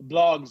know,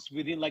 blogs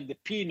within like the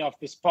pin of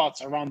the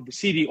spots around the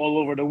city all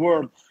over the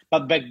world.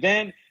 But back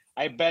then,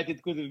 I bet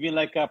it could have been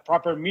like a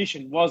proper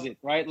mission, was it?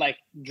 Right? Like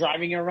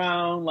driving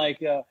around,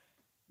 like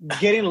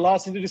getting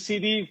lost into the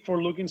city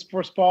for looking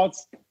for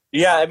spots.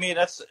 Yeah, I mean,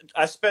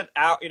 I spent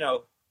a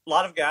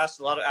lot of gas,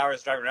 a lot of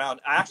hours driving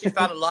around. I actually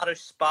found a lot of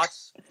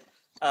spots.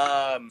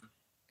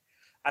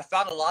 I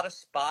found a lot of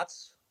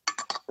spots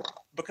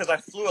because I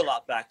flew a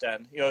lot back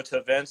then, to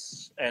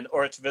events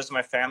or to visit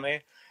my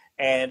family.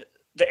 And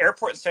the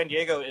airport in San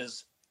Diego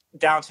is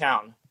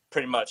downtown,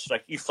 pretty much.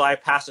 Like, you fly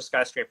past the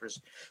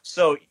skyscrapers.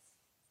 So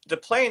the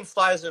plane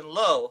flies in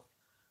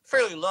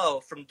fairly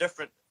low from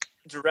different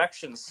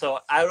directions. So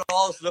I would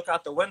always look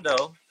out the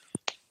window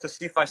to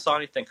see if I saw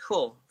anything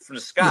cool from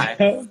the sky.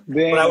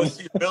 But I would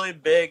see really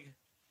big,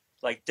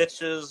 like,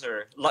 ditches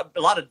or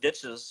a lot of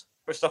ditches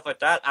or stuff like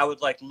that. I would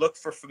like look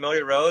for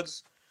familiar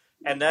roads,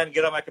 and then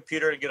get on my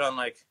computer and get on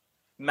like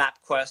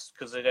MapQuest,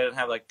 because they didn't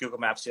have like Google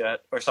Maps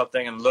yet or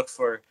something, and look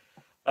for,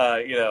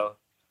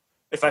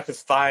 if I could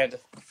find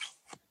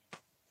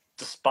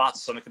the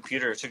spots on the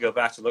computer to go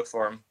back to look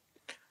for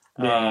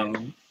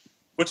them.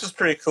 Which is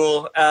pretty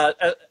cool.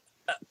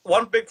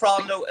 One big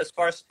problem, though, as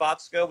far as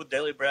spots go with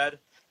Daily Bread,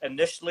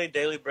 initially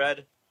Daily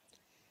Bread,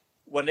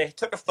 when they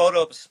took a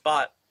photo of a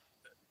spot,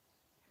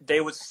 they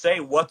would say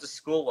what the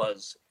school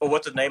was or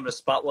what the name of the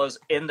spot was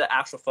in the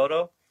actual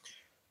photo.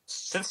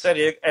 Since San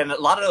Diego, and a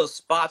lot of those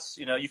spots,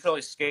 you could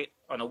only skate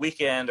on a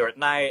weekend or at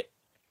night,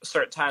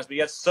 certain times, but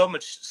you had so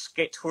much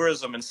skate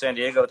tourism in San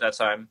Diego at that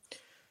time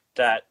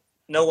that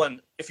no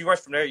one, if you weren't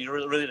from there, you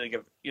really didn't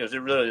give, they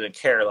really didn't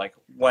care like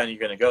when you're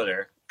going to go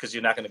there, because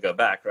you're not going to go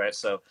back, right?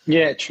 So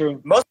Yeah, true.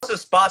 most of the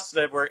spots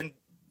that were in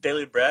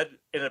Daily Bread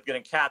ended up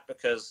getting capped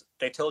because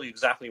they told you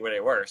exactly where they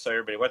were, so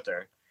everybody went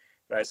there,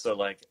 right? So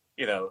like,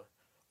 you know,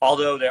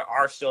 although there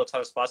are still a ton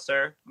of spots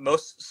there,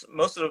 most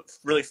of the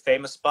really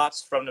famous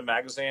spots from the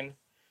magazine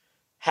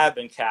have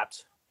been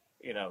capped,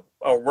 you know,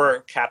 or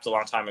were capped a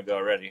long time ago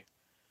already.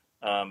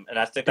 And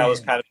I think that was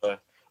Damn. kind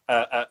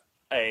of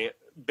a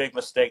big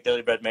mistake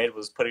Daily Bread made,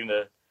 was putting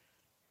the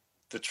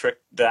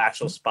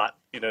actual spot,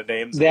 you know,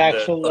 names The in the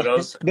actual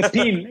photos. the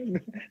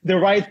pin, the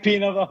right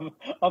pin of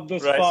the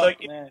Right. So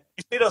spot, you man.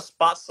 see those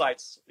spot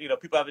sites, you know,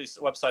 people have these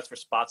websites for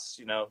spots,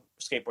 you know,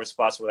 skateboard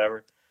spots,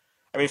 whatever.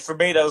 I mean, for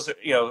me, those,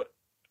 you know,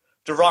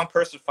 the wrong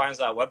person finds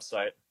that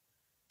website,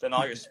 then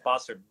all your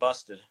spots are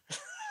busted.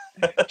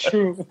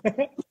 True.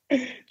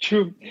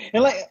 True.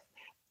 And like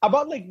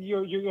about like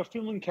your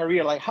filming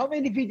career, like how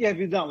many videos have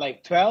you done?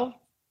 Like 12,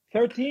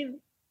 13?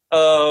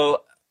 Oh,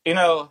 you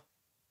know,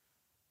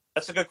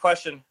 that's a good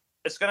question.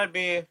 It's going to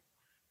be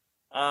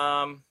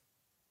um,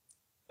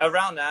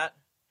 around that.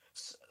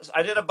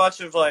 I did a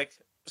bunch of like,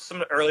 some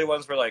of the early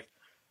ones were like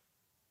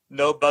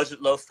No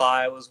Budget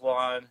Lo-Fi was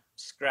one,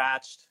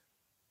 Scratched,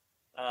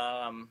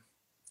 um,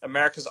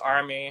 America's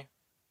Army.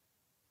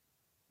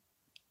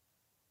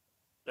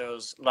 There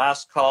was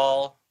Last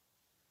Call.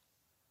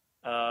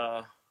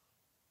 There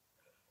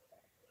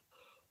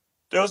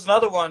was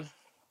another one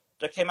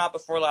that came out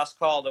before Last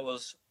Call that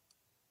was,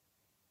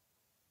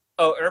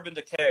 Urban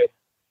Decay.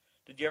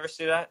 Did you ever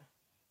see that?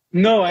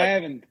 No, I Like,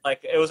 haven't.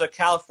 it was a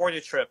California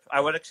trip.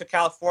 I went to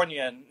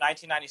California in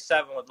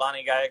 1997 with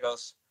Lonnie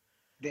Gallegos.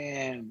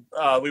 Damn.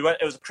 We went.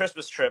 It was a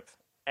Christmas trip,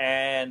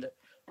 and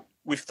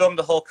we filmed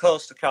the whole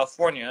coast of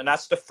California. And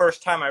that's the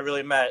first time I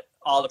really met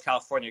all the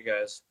California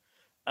guys.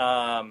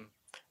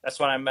 That's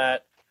when I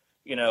met,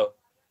 you know,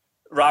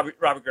 Robert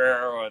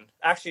Guerrero, and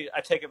actually,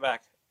 I take it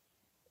back.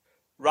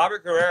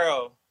 Robert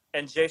Guerrero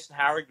and Jason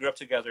Howard grew up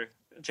together.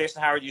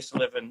 Jason Howard used to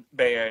live in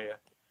Bay Area,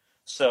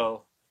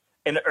 so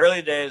in the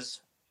early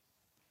days,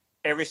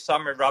 every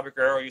summer Robert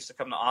Guerrero used to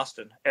come to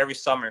Austin every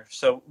summer.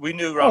 So we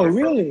knew Oh, Robert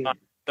for a long time. really?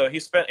 So he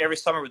spent every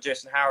summer with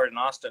Jason Howard in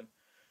Austin,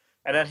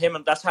 and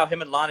then that's how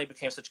him and Lonnie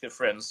became such good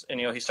friends. And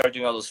you know, he started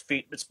doing all those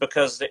feats. It's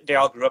because they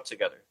all grew up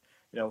together.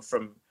 You know,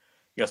 from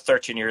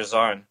 13 years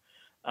on.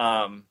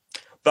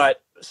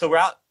 But so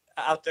we're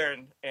out there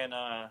in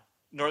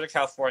Northern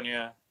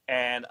California,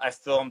 and I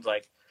filmed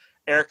like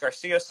Eric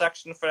Garcia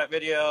section for that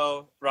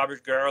video,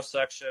 Robert Guerrero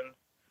section.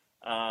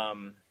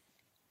 Who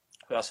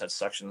else had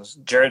sections?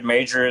 Jared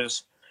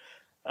Majors.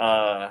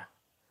 Then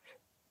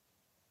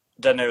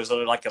there was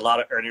like a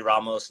lot of Ernie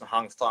Ramos and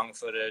Hong Fong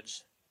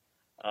footage.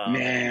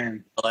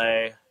 Man,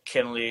 LA,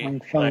 Kinley, I'm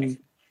like fun. it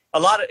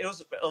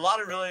was a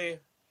lot of really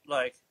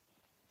like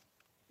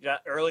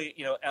that early,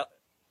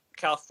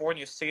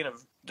 California scene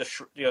of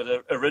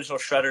the original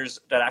shredders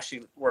that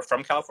actually were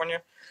from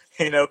California,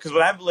 because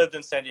when I lived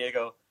in San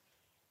Diego,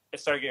 it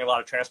started getting a lot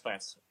of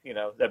transplants,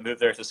 that moved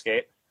there to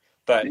skate.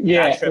 But that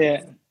Yeah, trip,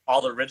 yeah.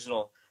 all the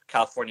original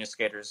California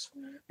skaters,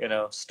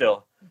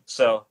 still.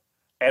 So,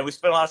 and we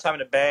spent a lot of time in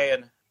the Bay,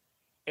 and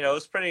it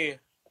was a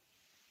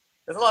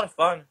lot of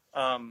fun.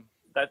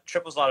 That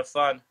trip was a lot of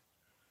fun.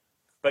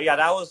 But yeah,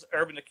 that was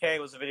Urban Decay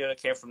was the video that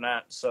came from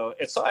that. So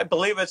I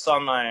believe it's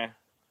on my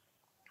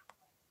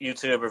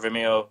YouTube or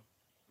Vimeo,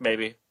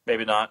 maybe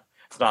not.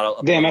 If not,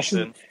 I'll Damn, upload it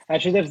soon. I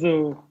should have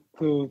to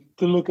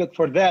look at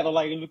for that. Or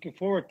like looking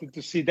forward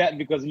to see that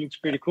because it looks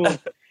pretty cool.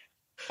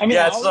 I mean,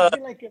 Yeah, I it's always a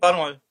feel like fun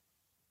one.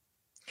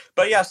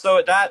 But yeah,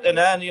 so that, and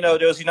then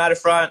there was United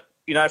Front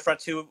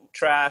 2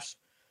 Trash,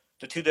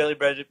 the 2 Daily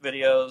Bread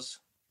videos,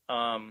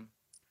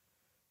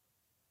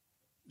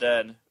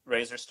 then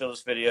Razor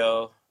Stills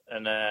video,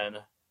 and then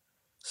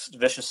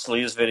Vicious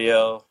Sleeves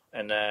video,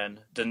 and then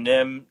the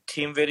Nim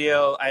team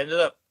video. I ended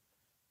up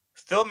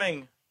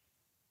filming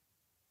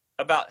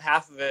about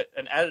half of it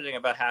and editing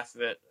about half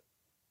of it.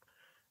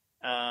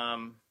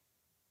 And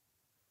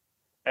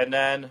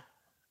then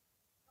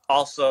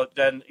also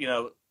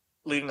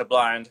Leading the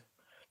Blind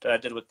that I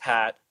did with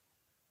Pat.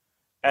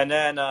 And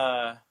then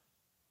and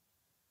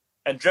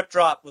Drip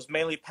Drop was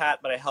mainly Pat,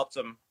 but I helped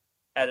him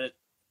edit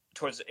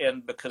towards the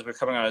end because we're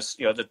coming on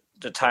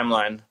the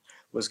timeline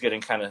was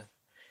getting kind of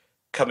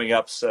coming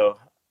up, so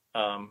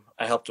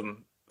I helped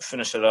him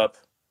finish it up.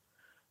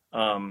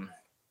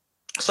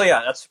 So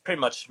yeah, that's pretty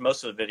much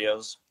most of the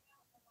videos.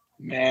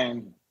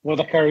 man, what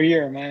a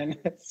career, man!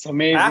 It's I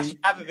amazing. actually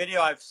have a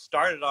video I've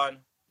started on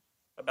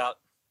about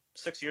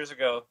 6 years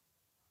ago,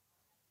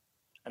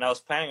 and I was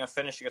planning on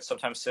finishing it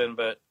sometime soon,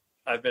 but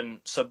I've been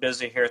so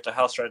busy here at the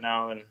house right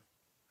now, and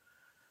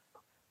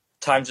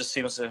time just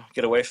seems to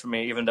get away from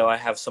me, even though I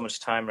have so much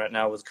time right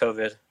now with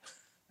COVID.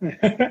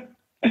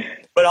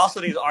 But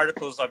also these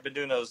articles, I've been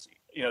doing those,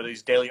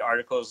 these daily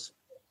articles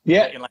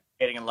Yeah, in like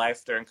skating and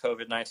life during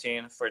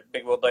COVID-19 for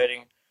Big Wheel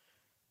Blading,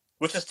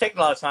 which has taken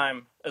a lot of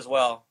time as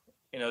well.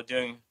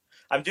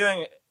 I'm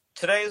doing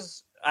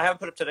today's, I haven't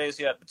put up today's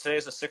yet, but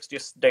today's the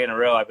 60th day in a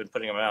row I've been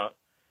putting them out.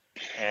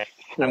 And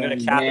I'm going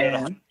to cap it at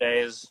 100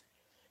 days.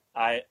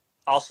 I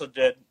also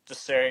did the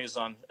series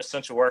on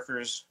essential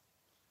workers.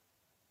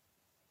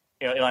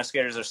 inline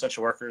skaters are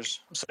essential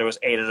workers. So there was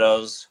 8 of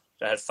those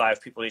that had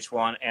 5 people each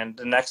one. And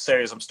the next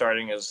series I'm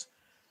starting is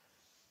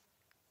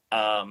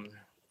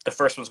the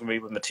first one's going to be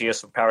with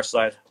Matthias from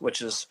Powerslide,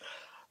 which is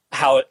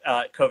how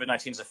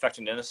COVID-19 is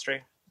affecting the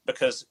industry.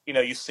 Because,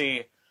 you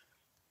see,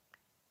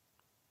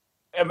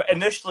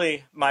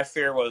 initially my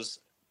fear was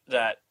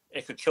that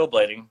it could kill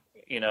blading,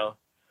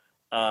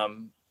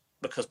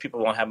 because people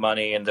won't have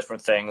money and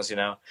different things,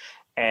 and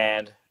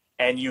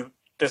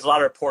there's a lot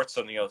of reports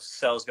on,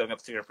 sales going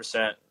up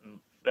 300% and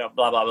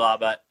blah, blah,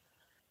 blah.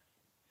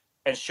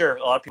 And sure,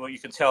 a lot of people, you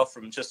can tell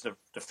from just the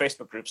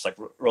Facebook groups like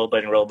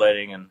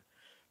rollerblading and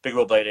big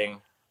rollerblading,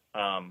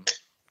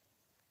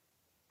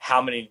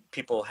 how many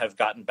people have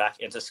gotten back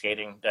into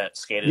skating that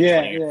skated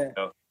 20 years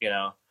ago,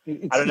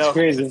 I don't know if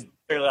it's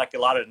really like a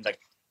lot of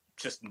like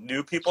just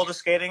new people to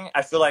skating.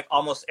 I feel like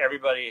almost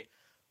everybody,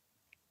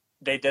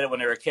 they did it when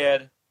they were a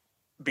kid,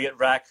 be it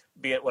rec,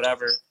 be it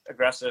whatever,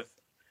 aggressive,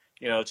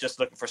 just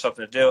looking for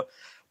something to do.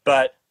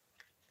 But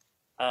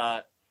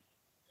the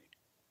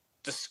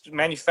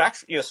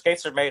manufacture,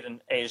 skates are made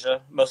in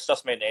Asia. Most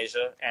stuff's made in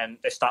Asia, and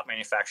they stopped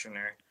manufacturing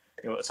there.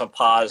 It's on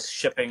pause.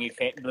 Shipping,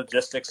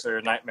 logistics are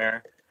a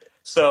nightmare.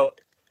 So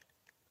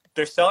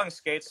they're selling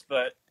skates,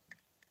 but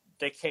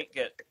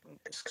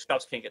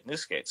shops can't get new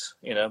skates,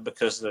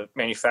 because the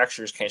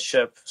manufacturers can't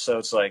ship. So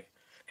it's like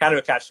kind of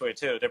a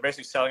catch-22. They're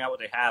basically selling out what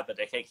they have, but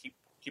they can't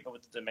keep up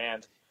with the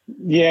demand.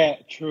 Yeah,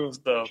 true.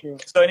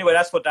 So anyway,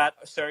 that's what that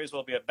series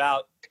will be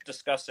about,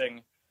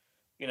 discussing,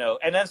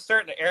 and then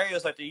certain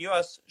areas like the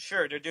U.S.,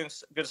 sure, they're doing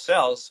good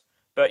sales,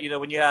 but,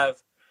 when you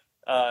have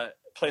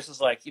places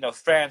like,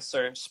 France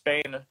or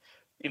Spain,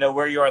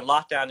 where you're in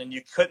lockdown and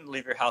you couldn't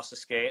leave your house to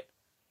skate,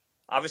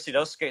 obviously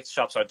those skate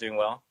shops aren't doing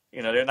well.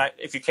 They're not,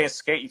 if you can't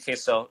skate, you can't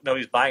sell,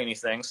 nobody's buying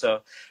anything.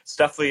 So it's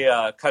definitely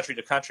country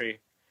to country,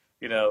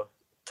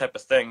 type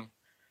of thing.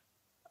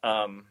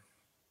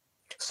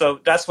 So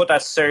that's what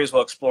that series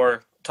will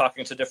explore,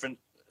 talking to different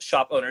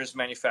shop owners,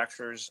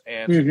 manufacturers,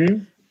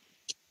 and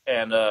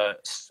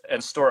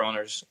store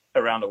owners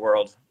around the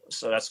world.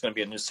 So that's going to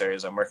be a new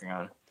series I'm working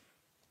on.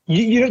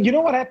 You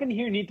know what happened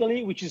here in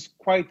Italy, which is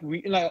quite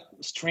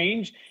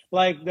strange.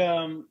 Like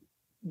the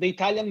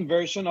Italian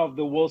version of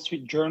the Wall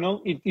Street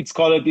Journal, it's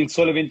called Il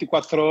Sole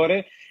 24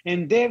 Ore,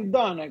 and they've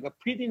done like a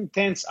pretty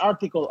intense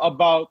article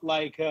about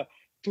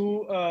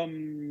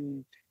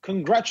to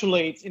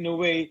congratulate in a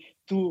way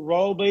to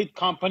rollerblade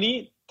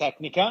company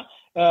Tecnica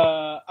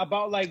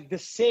about like the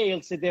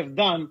sales that they've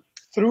done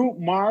through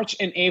March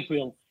and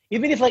April.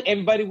 Even if like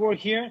everybody were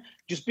here,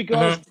 just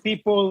because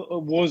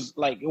people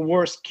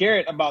were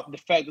scared about the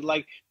fact that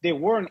like they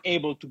weren't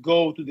able to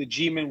go to the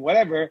gym and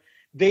whatever,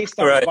 they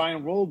started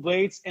buying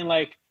rollerblades and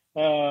like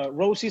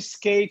Rossi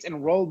skates and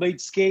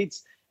rollerblade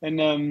skates. And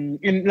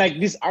like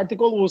this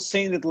article was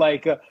saying that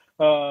like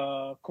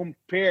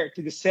compared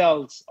to the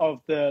sales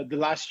of the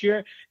last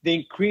year, the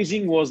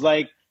increasing was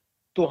like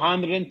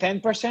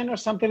 210% or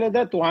something like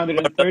that,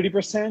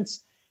 230%.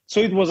 So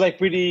it was like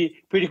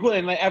pretty cool.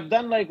 And like I've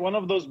done like one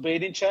of those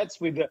blading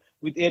chats with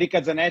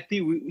Erika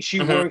Zanetti. She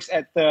works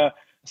at the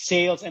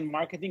sales and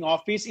marketing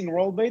office in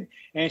Rollerblade,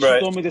 and she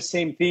told me the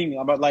same thing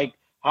about like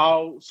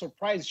how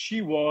surprised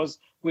she was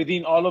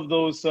within all of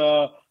those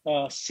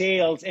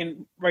sales.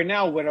 And right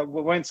now, when I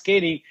went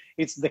skating,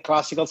 it's the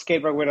classical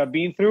skate park where I've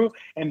been through,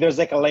 and there's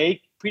like a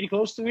lake pretty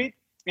close to it,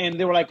 and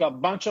there were like a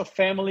bunch of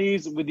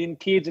families within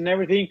kids and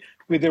everything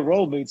with their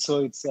rollerblades.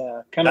 So it's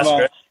kind of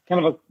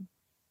a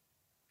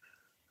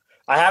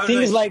I haven't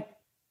really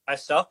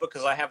myself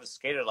because I haven't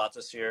skated a lot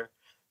this year.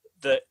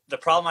 The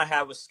problem I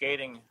have with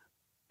skating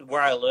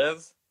where I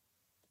live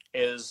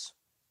is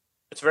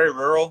it's very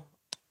rural.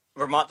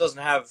 Vermont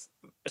doesn't have,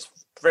 it's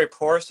very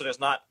poor, so there's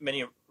not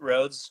many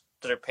roads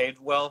that are paved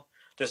well.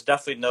 There's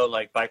definitely no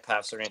like bike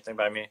paths or anything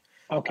by me.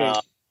 Okay.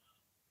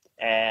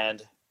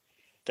 And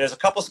there's a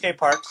couple skate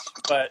parks,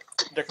 but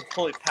they're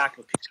completely packed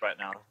with people right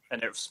now,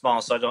 and they're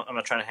small. So I'm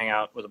not trying to hang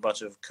out with a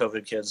bunch of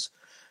COVID kids,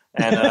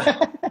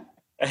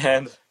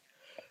 and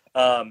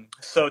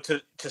so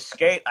to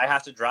skate, I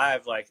have to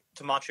drive like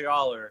to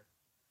Montreal or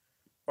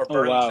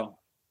Burlington,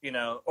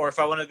 or if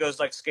I want to go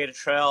like skate a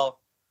trail,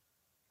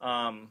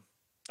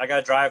 I got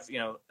to drive,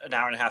 an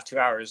hour and a half, 2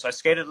 hours. I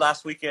skated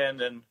last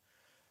weekend in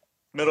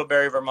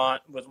Middlebury,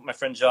 Vermont with my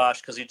friend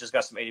Josh, because he just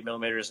got some 80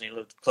 millimeters and he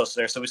lived close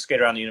there. So we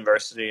skated around the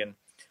university and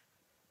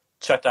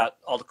checked out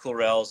all the cool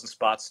rails and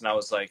spots. And I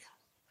was like,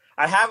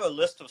 I have a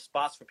list of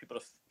spots for people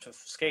to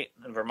skate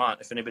in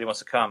Vermont if anybody wants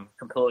to come,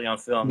 completely on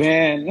film.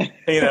 Man.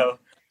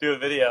 Do a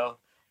video.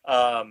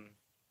 But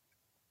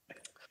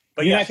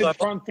United so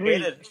Front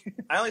 3.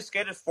 I only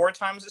skated 4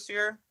 times this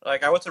year.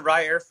 Like I went to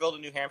Rye Airfield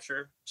in New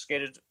Hampshire,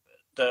 skated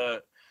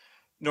the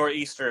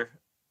Nor'easter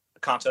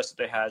contest that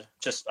they had.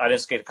 I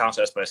didn't skate a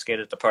contest, but I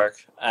skated at the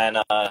park, and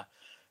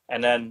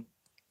then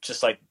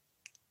just like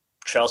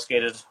trail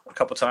skated a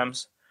couple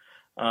times.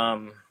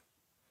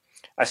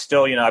 I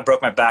still, I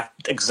broke my back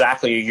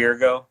exactly a year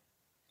ago.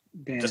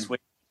 This week.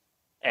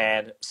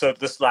 And so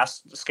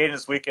skating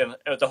this weekend,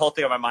 the whole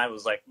thing on my mind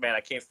was like, man,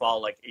 I can't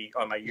fall like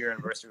on my year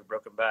anniversary of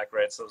broken back,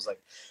 right? So it was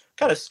like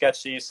kind of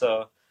sketchy.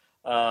 So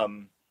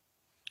Um,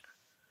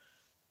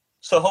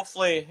 so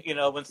hopefully,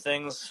 when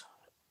things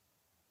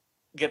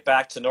get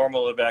back to normal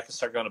a little bit, I can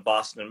start going to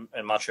Boston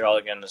and Montreal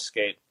again to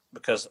skate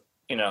because,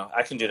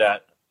 I can do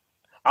that.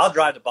 I'll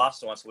drive to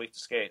Boston once a week to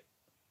skate,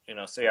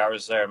 3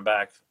 hours there and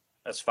back.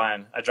 That's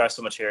fine. I drive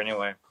so much here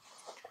anyway.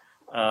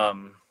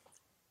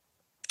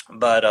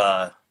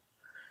 But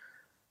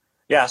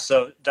yeah,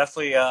 so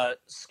definitely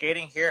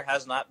skating here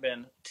has not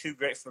been too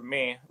great for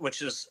me,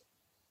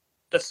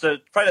 that's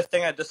probably the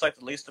thing I dislike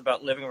the least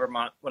about living in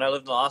Vermont. When I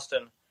lived in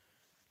Austin,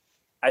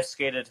 I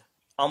skated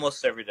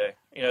almost every day,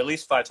 at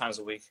least 5 times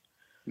a week.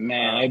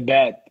 Man, I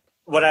bet.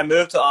 When I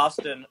moved to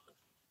Austin,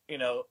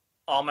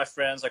 all my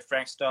friends like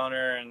Frank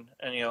Stoner and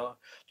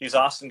these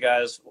Austin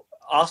guys,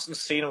 Austin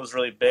scene was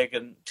really big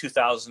in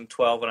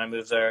 2012 when I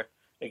moved there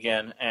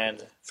again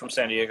and from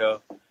San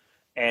Diego.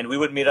 And we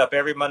would meet up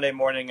every Monday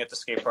morning at the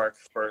skate park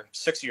for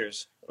 6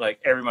 years,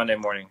 like every Monday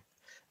morning.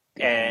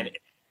 And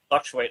it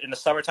fluctuate. In the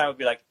summertime, it would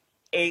be like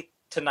 8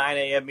 to 9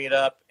 a.m.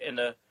 meetup. In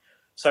the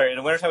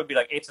wintertime, it would be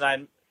like 8 to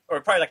 9,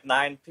 or probably like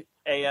 9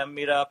 a.m.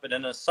 meetup. And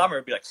in the summer, it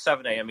would be like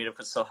 7 a.m. meetup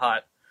because it's so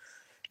hot.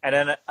 And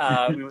then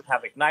we would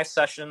have like night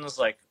sessions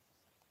like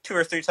 2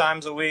 or 3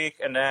 times a week.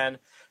 And then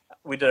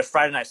we did a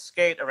Friday night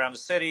skate around the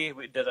city.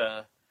 We did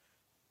a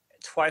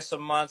twice a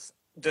month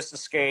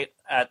distance skate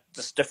at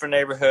this different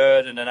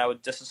neighborhood, and then I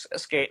would distance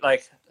skate. I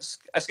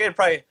skated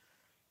probably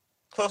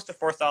close to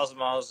 4,000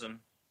 miles in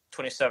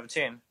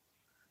 2017,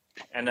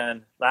 and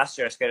then last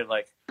year I skated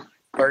like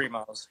 30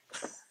 miles.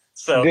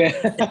 So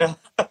it's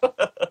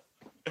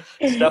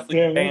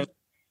definitely changed.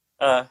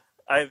 The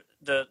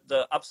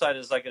upside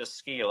is I get to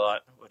ski a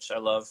lot, which I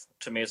love.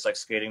 To me, it's like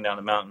skating down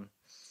a mountain.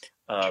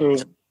 True.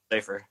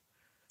 Safer.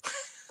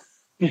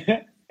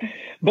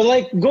 But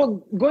like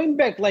going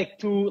back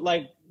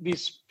to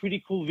this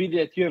pretty cool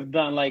video that you have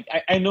done,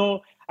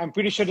 I'm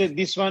pretty sure that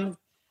this one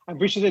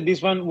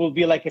will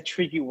be like a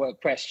tricky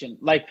question.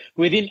 Like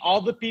within all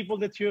the people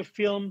that you have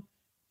filmed,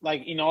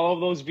 like in all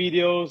of those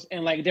videos,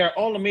 and like they're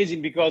all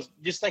amazing because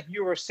just like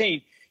you were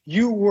saying,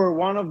 you were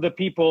one of the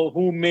people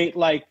who made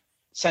like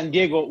San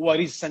Diego what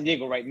is San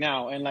Diego right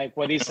now, and like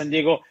what is San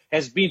Diego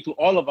has been to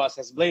all of us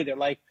as Blader.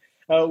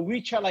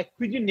 Which are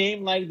could you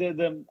name like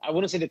the I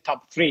wouldn't say the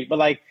top 3, but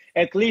like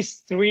at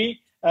least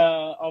 3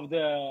 of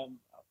the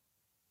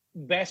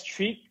best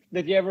trick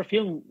that you ever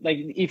filmed, like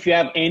if you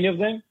have any of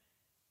them?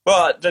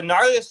 Well, the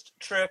gnarliest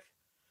trick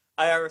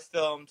I ever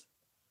filmed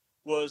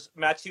was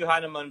Mathieu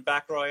Heinemann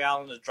back royale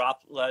on the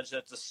drop ledge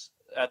at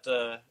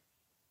the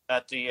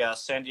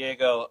San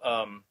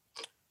Diego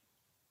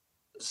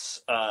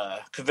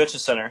Convention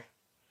Center.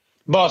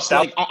 Boss,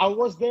 I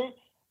was there.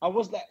 I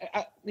was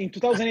in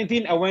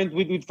 2018. I went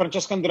with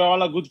Francesco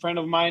Andreola, a good friend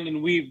of mine,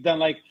 and we've done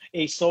like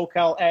a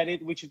SoCal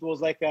edit, which it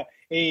was like an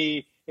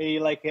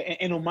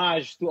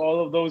homage to all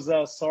of those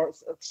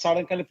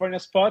Southern California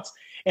spots.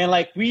 And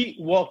like we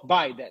walked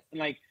by that, and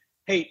like,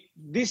 hey,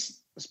 this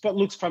spot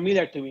looks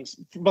familiar to me,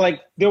 but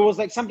like there was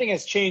like something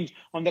has changed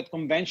on that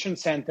convention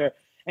center.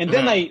 And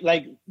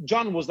then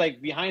John was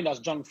like behind us,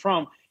 John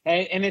Fromm.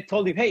 And I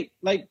told him, hey,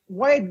 like,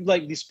 why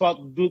like this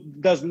spot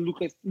doesn't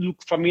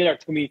look familiar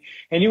to me?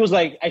 And he was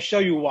like, I show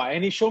you why.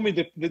 And he showed me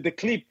the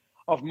clip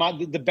of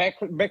the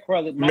back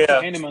row that Mathieu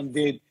Heinemann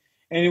did,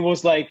 and it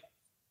was like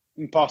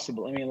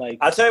impossible. I mean, like,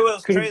 I'll tell you what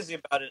was crazy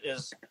about it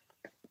is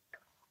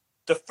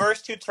the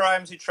first 2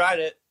 times he tried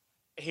it,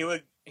 he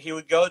would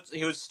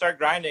start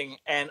grinding,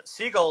 and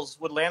seagulls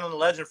would land on the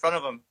ledge in front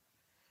of him,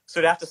 so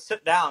he'd have to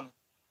sit down,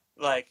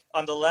 like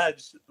on the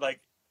ledge,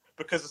 like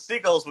because the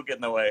seagulls would get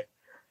in the way.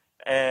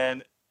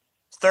 And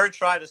 3rd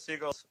try, the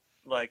seagulls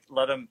like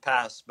let him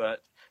pass,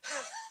 but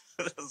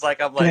it's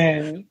like I'm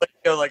like,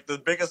 like the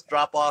biggest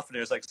drop off, and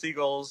there's like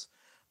seagulls.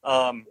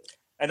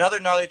 Another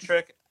gnarly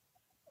trick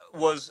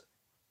was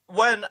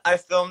when I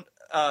filmed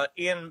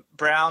Ian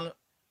Brown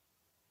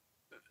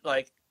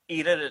like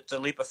eat it at the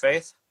Leap of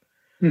Faith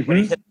when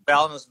he hit the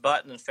bell in his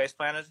butt and then face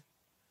planted.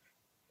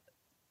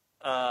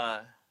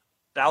 That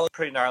was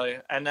pretty gnarly.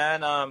 And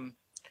then I'm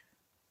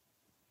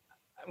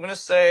gonna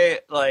say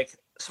like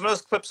some of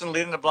those clips in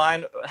Leading the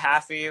Blind,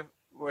 Haffy,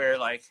 where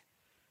like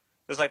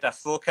there's like that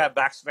full cab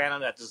backspan on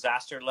that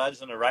disaster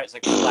ledge on the right, it's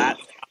like flat.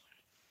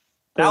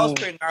 That was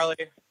pretty gnarly.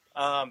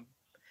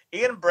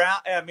 Ian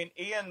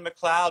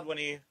McLeod, when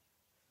he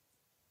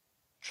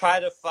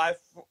tried a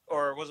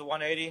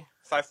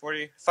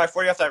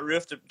 540 off that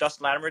roof that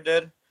Dustin Latimer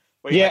did,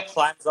 where he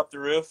climbs up the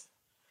roof.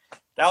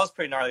 That was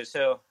pretty gnarly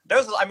too.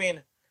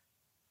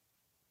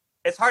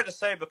 It's hard to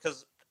say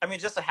because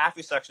just a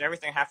Haffy section,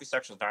 everything Haffy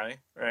section is gnarly,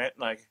 right?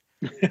 Like,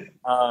 there's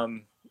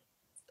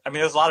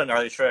a lot of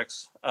gnarly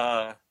tricks.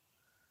 I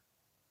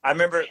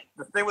remember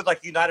the thing with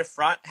like United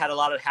Front had a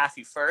lot of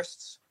Haffy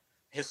firsts.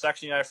 His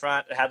section United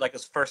Front, it had like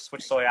his first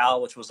switch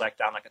Soyal, which was like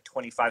down like a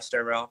 25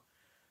 stair rail,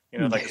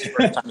 like his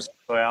first time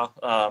Soyal.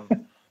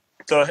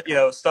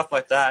 So stuff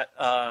like that.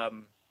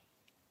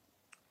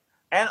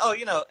 And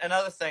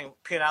another thing,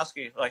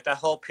 Pianowski, like that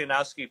whole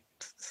Pianowski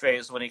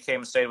phase when he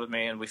came and stayed with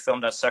me and we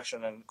filmed that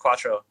section in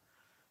Quattro.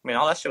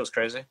 All that shit was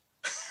crazy.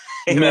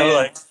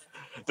 Like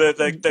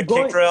the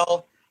kick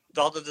drill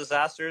all the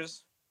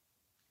disasters.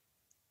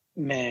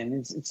 Man,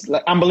 it's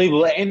like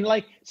unbelievable. And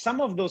like some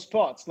of those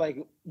spots, like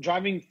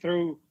driving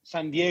through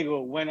San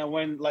Diego when I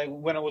went, like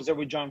when I was there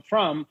with John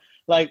From,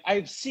 like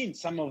I've seen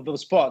some of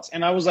those spots,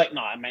 and I was like,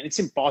 nah, man, it's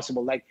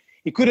impossible. Like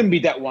it couldn't be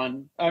that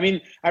one. I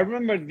mean, I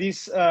remember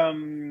this.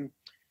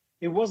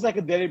 It was like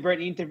a deliberate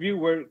interview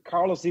where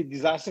Carlos did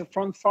Disaster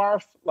Front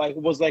Farf. Like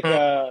it was like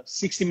a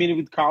 60 minute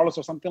with Carlos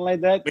or something like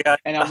that. Yeah,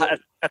 And I was,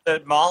 at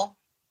the mall.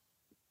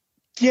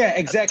 yeah,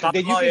 exactly.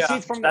 That you Mall, can yeah. see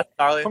it from That's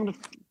gnarly.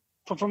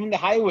 from the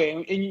highway.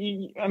 And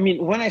I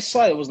mean, when I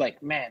saw it, it was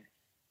like, man,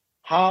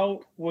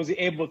 how was he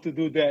able to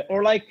do that?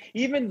 Or like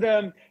even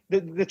the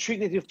trick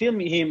that you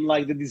filmed him,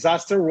 like the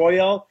Disaster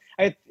Royal.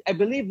 I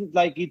believe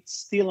like it's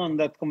still on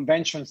that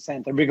convention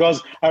center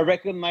because I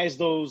recognize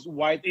those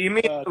white. You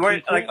mean people.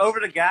 like over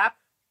the gap?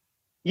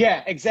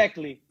 Yeah,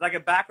 exactly. Like a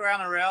back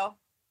around the rail?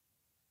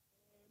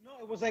 No,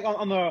 it was like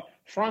on the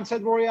front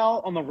side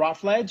Royale on the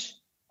rough ledge.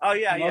 Oh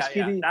yeah, Yeah.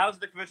 That was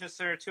the convention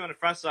center too on the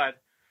front side.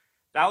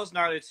 That was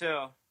gnarly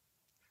too.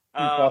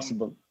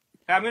 Impossible.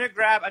 I need to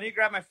grab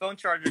my phone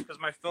charger because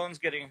my phone's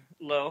getting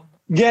low.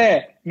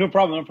 Yeah, no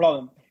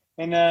problem.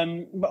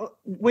 And but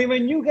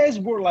when you guys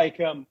were like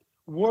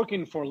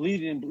working for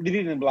Leading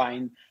the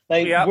Blind,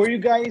 like were you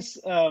guys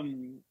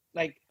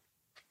like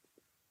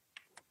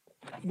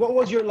what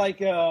was your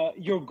like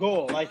your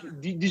goal? Like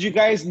did you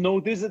guys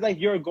notice that like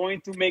you're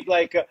going to make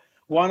like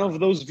one of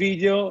those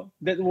video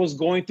that was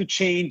going to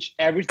change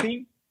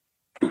everything?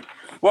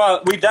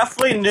 Well, we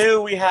definitely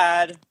knew we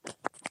had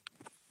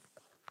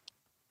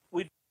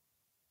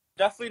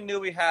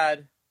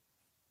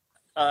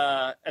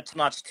a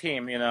top-notch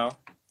team, you know.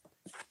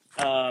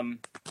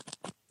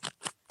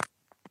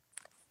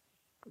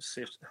 Let's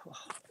see if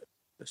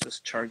this is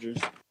chargers.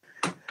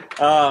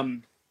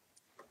 Hold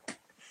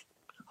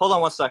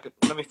on one second.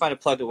 Let me find a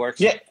plug that works.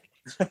 Yeah.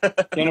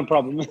 Yeah, no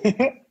problem.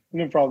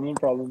 No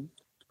problem.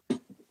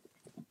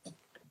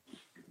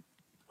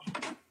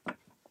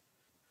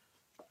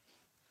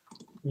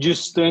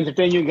 Just to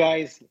entertain you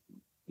guys,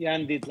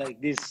 Jan did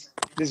like this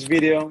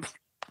video.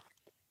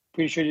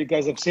 Pretty sure you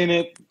guys have seen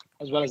it,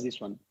 as well as this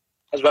one.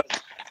 As well.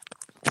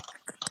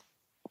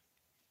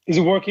 Is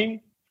it working?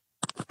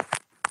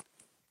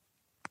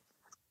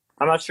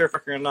 I'm not sure if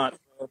we're or not.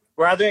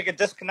 We're either going to get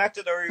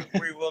disconnected or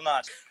we will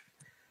not.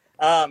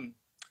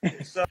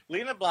 So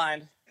Leading the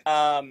Blind,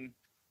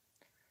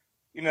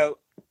 you know,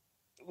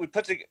 we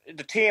put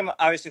the team.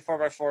 Obviously,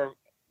 4x4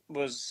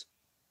 was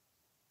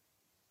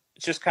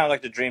just kind of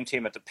like the dream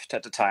team at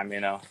the time, you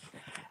know,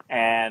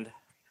 and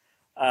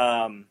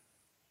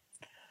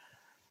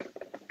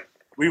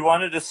we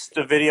wanted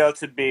the video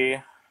to be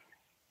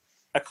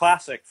a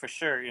classic for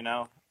sure, you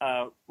know,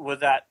 with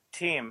that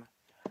team,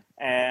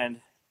 and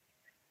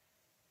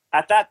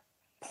at that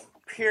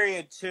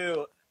period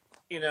too,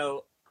 you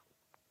know,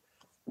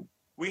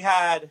 we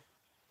had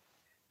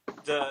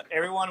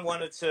everyone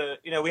wanted to,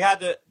 you know, we had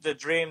the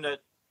dream that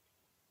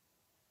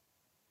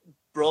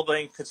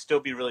rollerblading could still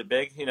be really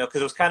big, you know,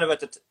 because it was kind of at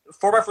the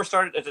 4x4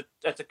 started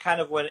at the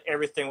kind of when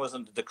everything was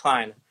in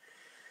decline,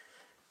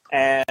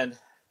 and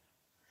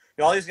you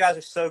know, all these guys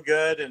are so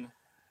good, and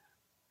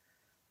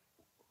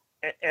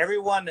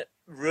everyone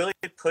really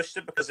pushed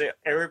it because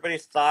everybody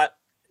thought,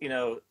 you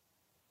know,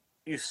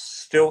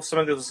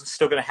 something was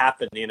still going to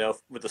happen, you know,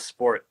 with the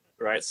sport,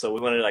 right? So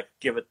we wanted to like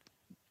give it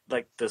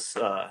like this,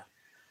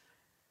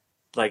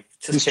 like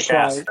just kick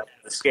ass,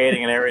 the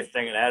skating and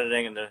everything, and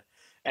editing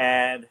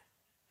and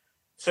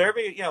so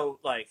everybody, you know,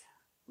 like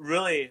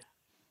really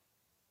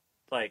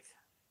like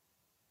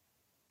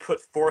put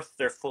forth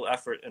their full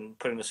effort in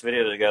putting this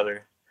video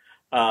together,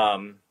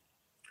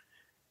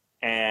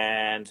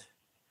 and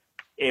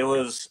it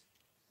was,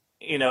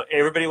 you know,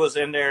 everybody was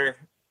in their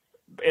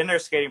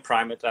skating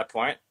prime at that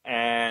point,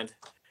 and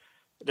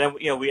then,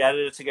 you know, we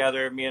edited it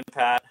together, me and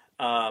Pat,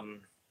 and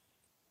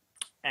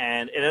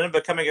it ended up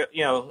becoming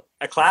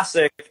a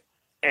classic.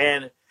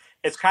 And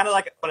it's kind of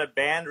like when a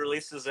band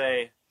releases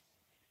an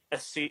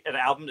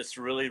album that's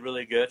really,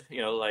 really good,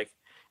 you know, like,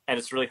 and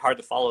it's really hard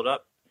to follow it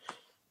up.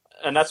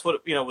 And that's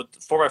what, you know, with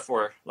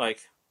 4x4,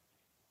 like,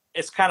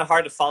 it's kind of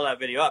hard to follow that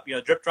video up. You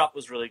know, Drip Drop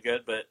was really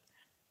good, but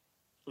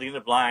Leading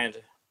the Blind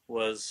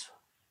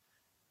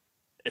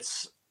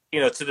it's, you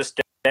know, to this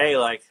day,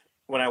 like,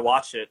 when I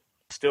watch it,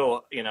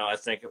 still, you know, I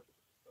think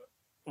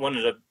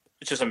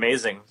it's just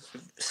amazing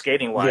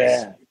skating wise.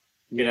 Yeah.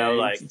 You know,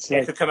 like,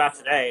 it could come out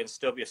today and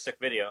still be a sick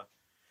video.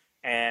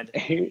 And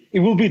it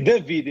will be the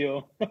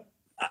video.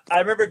 I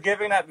remember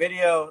giving that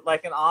video,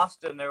 like in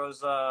Austin,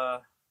 there's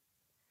a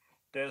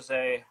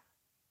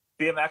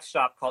BMX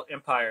shop called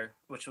Empire,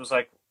 which was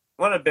like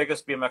one of the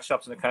biggest BMX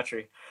shops in the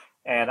country.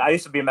 And I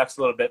used to BMX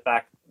a little bit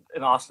back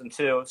in Austin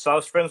too. So I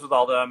was friends with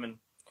all them, and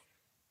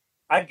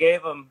I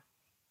gave them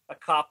a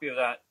copy of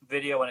that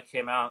video when it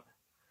came out.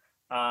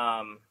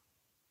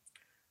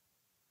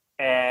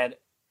 And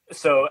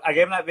so I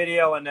gave them that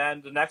video, and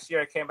then the next year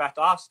I came back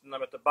to Austin.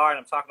 I'm at the bar, and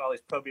I'm talking to all these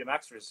pro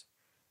BMXers,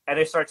 and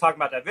they started talking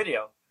about that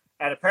video.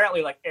 And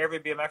apparently, like, every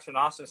BMXer in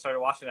Austin started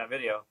watching that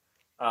video.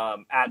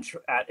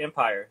 at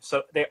Empire.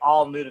 So they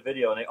all knew the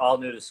video and they all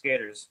knew the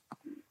skaters,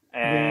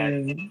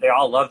 and they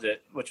all loved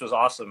it, which was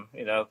awesome.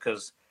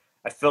 Because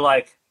I feel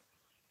like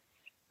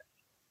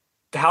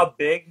how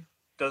big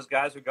those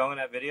guys were going in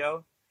that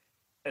video,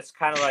 it's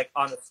kind of like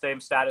on the same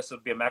status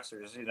of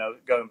BMXers,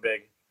 going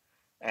big.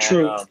 And,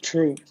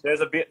 true. There's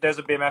a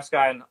BMX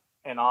guy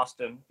in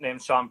Austin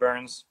named Sean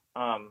Burns.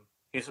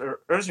 He's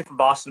originally from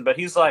Boston, but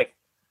he's like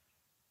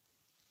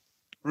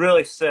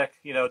really sick.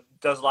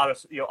 Does a lot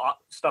of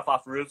stuff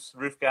off roofs,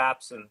 roof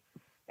gaps,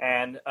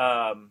 and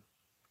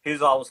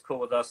he's always cool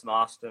with us in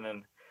Austin,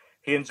 and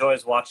he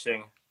enjoys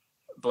watching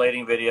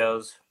blading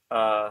videos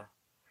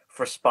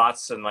for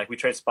spots, and like we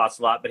trade spots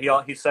a lot. But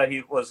he said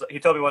he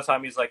told me one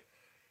time he's like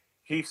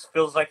he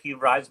feels like he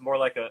rides more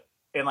like a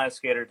inline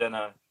skater than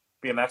a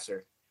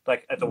BMXer,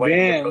 like at the way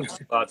he approaches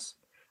spots,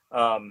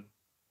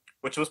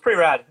 which was pretty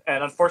rad.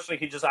 And unfortunately,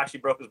 he just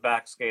actually broke his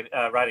back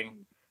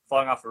riding,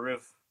 falling off a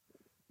roof.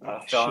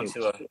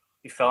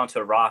 He fell into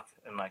a rock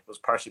and like was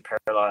partially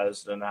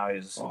paralyzed, and now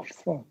he's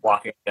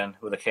walking again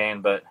with a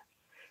cane. But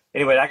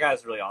anyway, that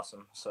guy's really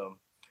awesome. So,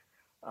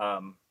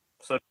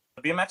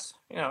 BMX,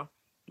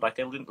 like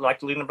they like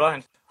to lead in the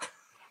blind.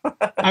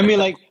 I mean,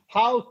 like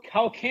how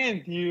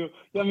can't you?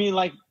 I mean,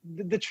 like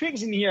the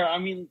tricks in here. I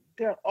mean,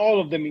 they're all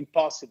of them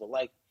impossible.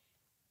 Like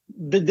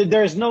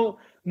there's no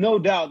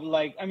doubt.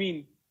 Like I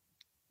mean,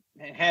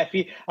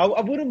 happy. I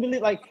wouldn't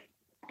believe like.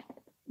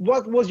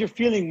 What was your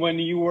feeling when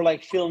you were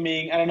like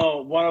filming? I don't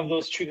know, one of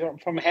those tricks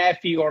from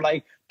Happy, or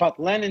like Pat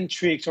Lennon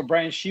tricks, or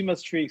Brian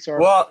Shima's tricks, or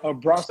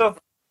Bros.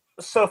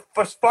 So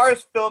as far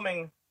as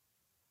filming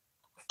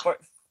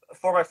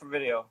 4x4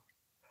 video,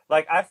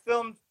 like I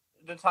filmed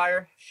the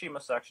entire Shima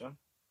section,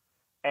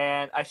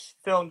 and I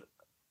filmed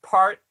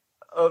part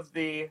of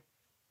the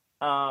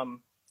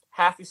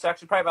Happy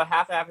section, probably about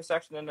half the Happy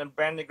section, and then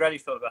Brandon Negretti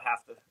filmed about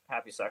half the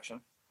Happy section.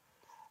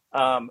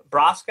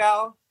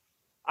 Broskow,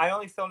 I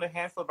only filmed a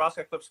handful of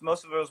Broskow clips.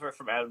 Most of those were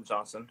from Adam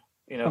Johnson,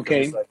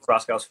 okay. He's like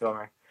Broskow's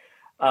filmer.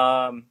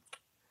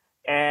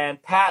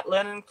 And Pat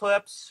Lennon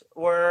clips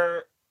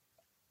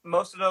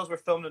most of those were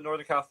filmed in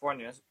Northern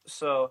California.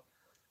 So,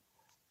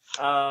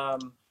 I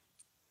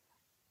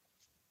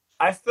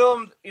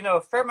filmed, a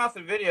fair amount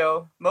of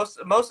video. Most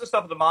of the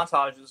stuff with the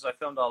montages, I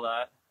filmed all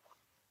that.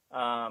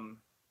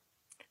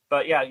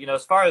 But yeah,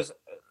 as far as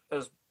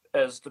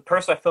the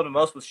person I filmed the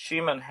most was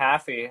Shima and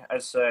Happy,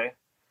 I'd say.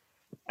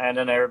 And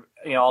then there,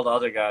 all the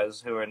other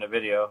guys who were in the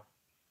video.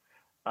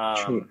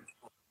 True.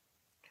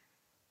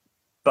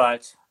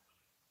 But,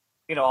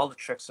 all the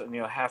tricks that,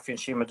 Happy and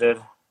Shima did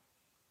in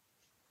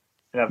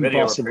that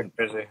video were pretty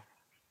busy.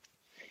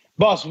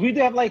 Boss, we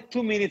do have like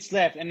 2 minutes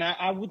left, and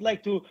I would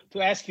like to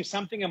ask you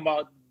something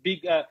about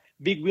big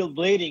wheel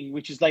blading,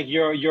 which is like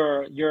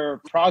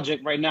your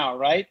project right now,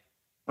 right?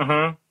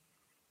 Mm-hmm.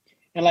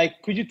 And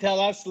like, could you tell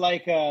us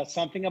like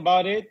something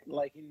about it,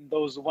 like in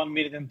those 1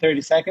 minute and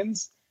 30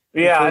 seconds?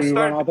 Yeah, I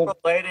started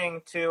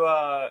blading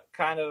to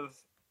kind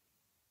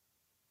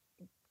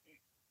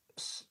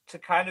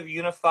of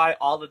unify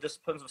all the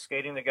disciplines of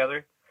skating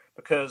together,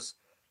 because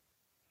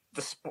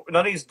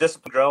none of these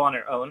disciplines grow on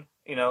their own,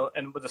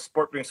 and with the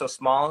sport being so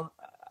small,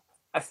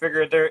 I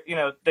figured they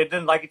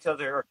didn't like each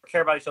other or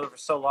care about each other for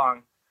so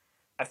long.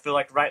 I feel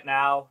like right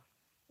now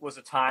was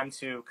a time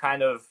to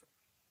kind of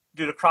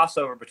do the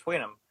crossover between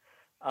them,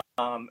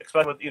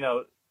 especially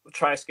with,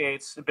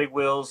 tri-skates, the big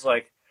wheels.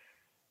 Like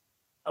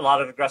a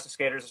lot of aggressive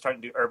skaters are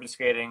starting to do urban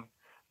skating.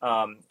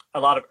 A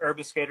lot of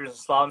urban skaters and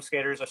slalom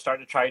skaters are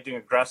starting to try doing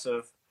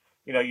aggressive.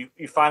 You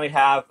finally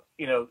have,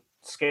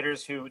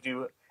 skaters who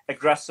do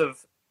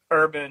aggressive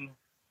urban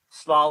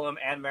slalom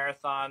and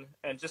marathon,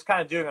 and just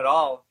kind of doing it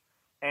all.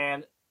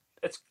 And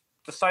it's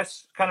the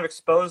site's kind of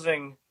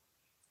exposing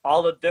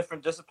all the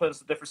different disciplines,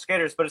 the different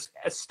skaters, but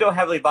it's still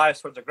heavily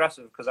biased towards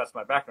aggressive because that's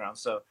my background.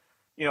 So,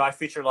 I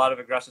feature a lot of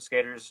aggressive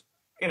skaters,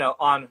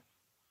 on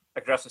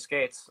aggressive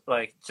skates,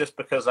 like just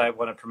because I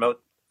want to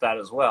promote that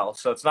as well.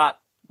 So it's not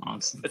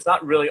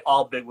really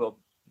all big wheel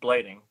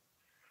blading,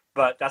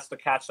 but that's the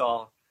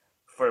catch-all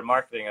for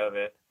marketing of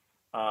it.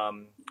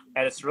 And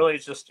it's really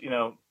just,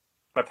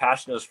 my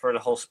passion is for the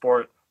whole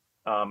sport.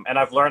 And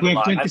I've learned a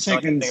lot. I don't know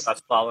anything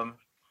about slalom,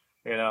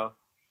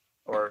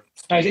 or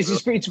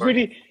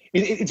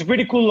it's a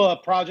pretty cool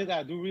project.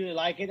 I do really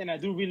like it, and I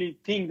do really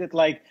think that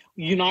like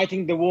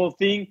uniting the whole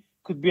thing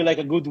could be like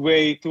a good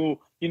way to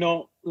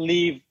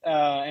live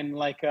and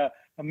like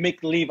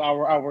live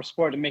our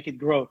sport and make it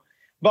grow.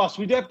 Boss,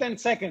 we do have 10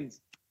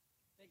 seconds.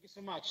 Thank you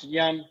so much,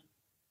 Jan.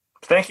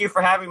 Thank you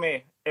for having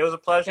me. It was a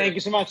pleasure. Thank you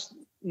so much.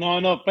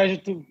 No,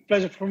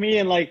 pleasure for me,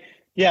 and like,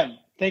 yeah,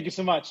 thank you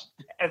so much.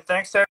 And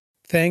thanks, sir.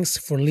 Thanks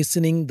for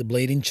listening to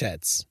Blading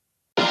Chats.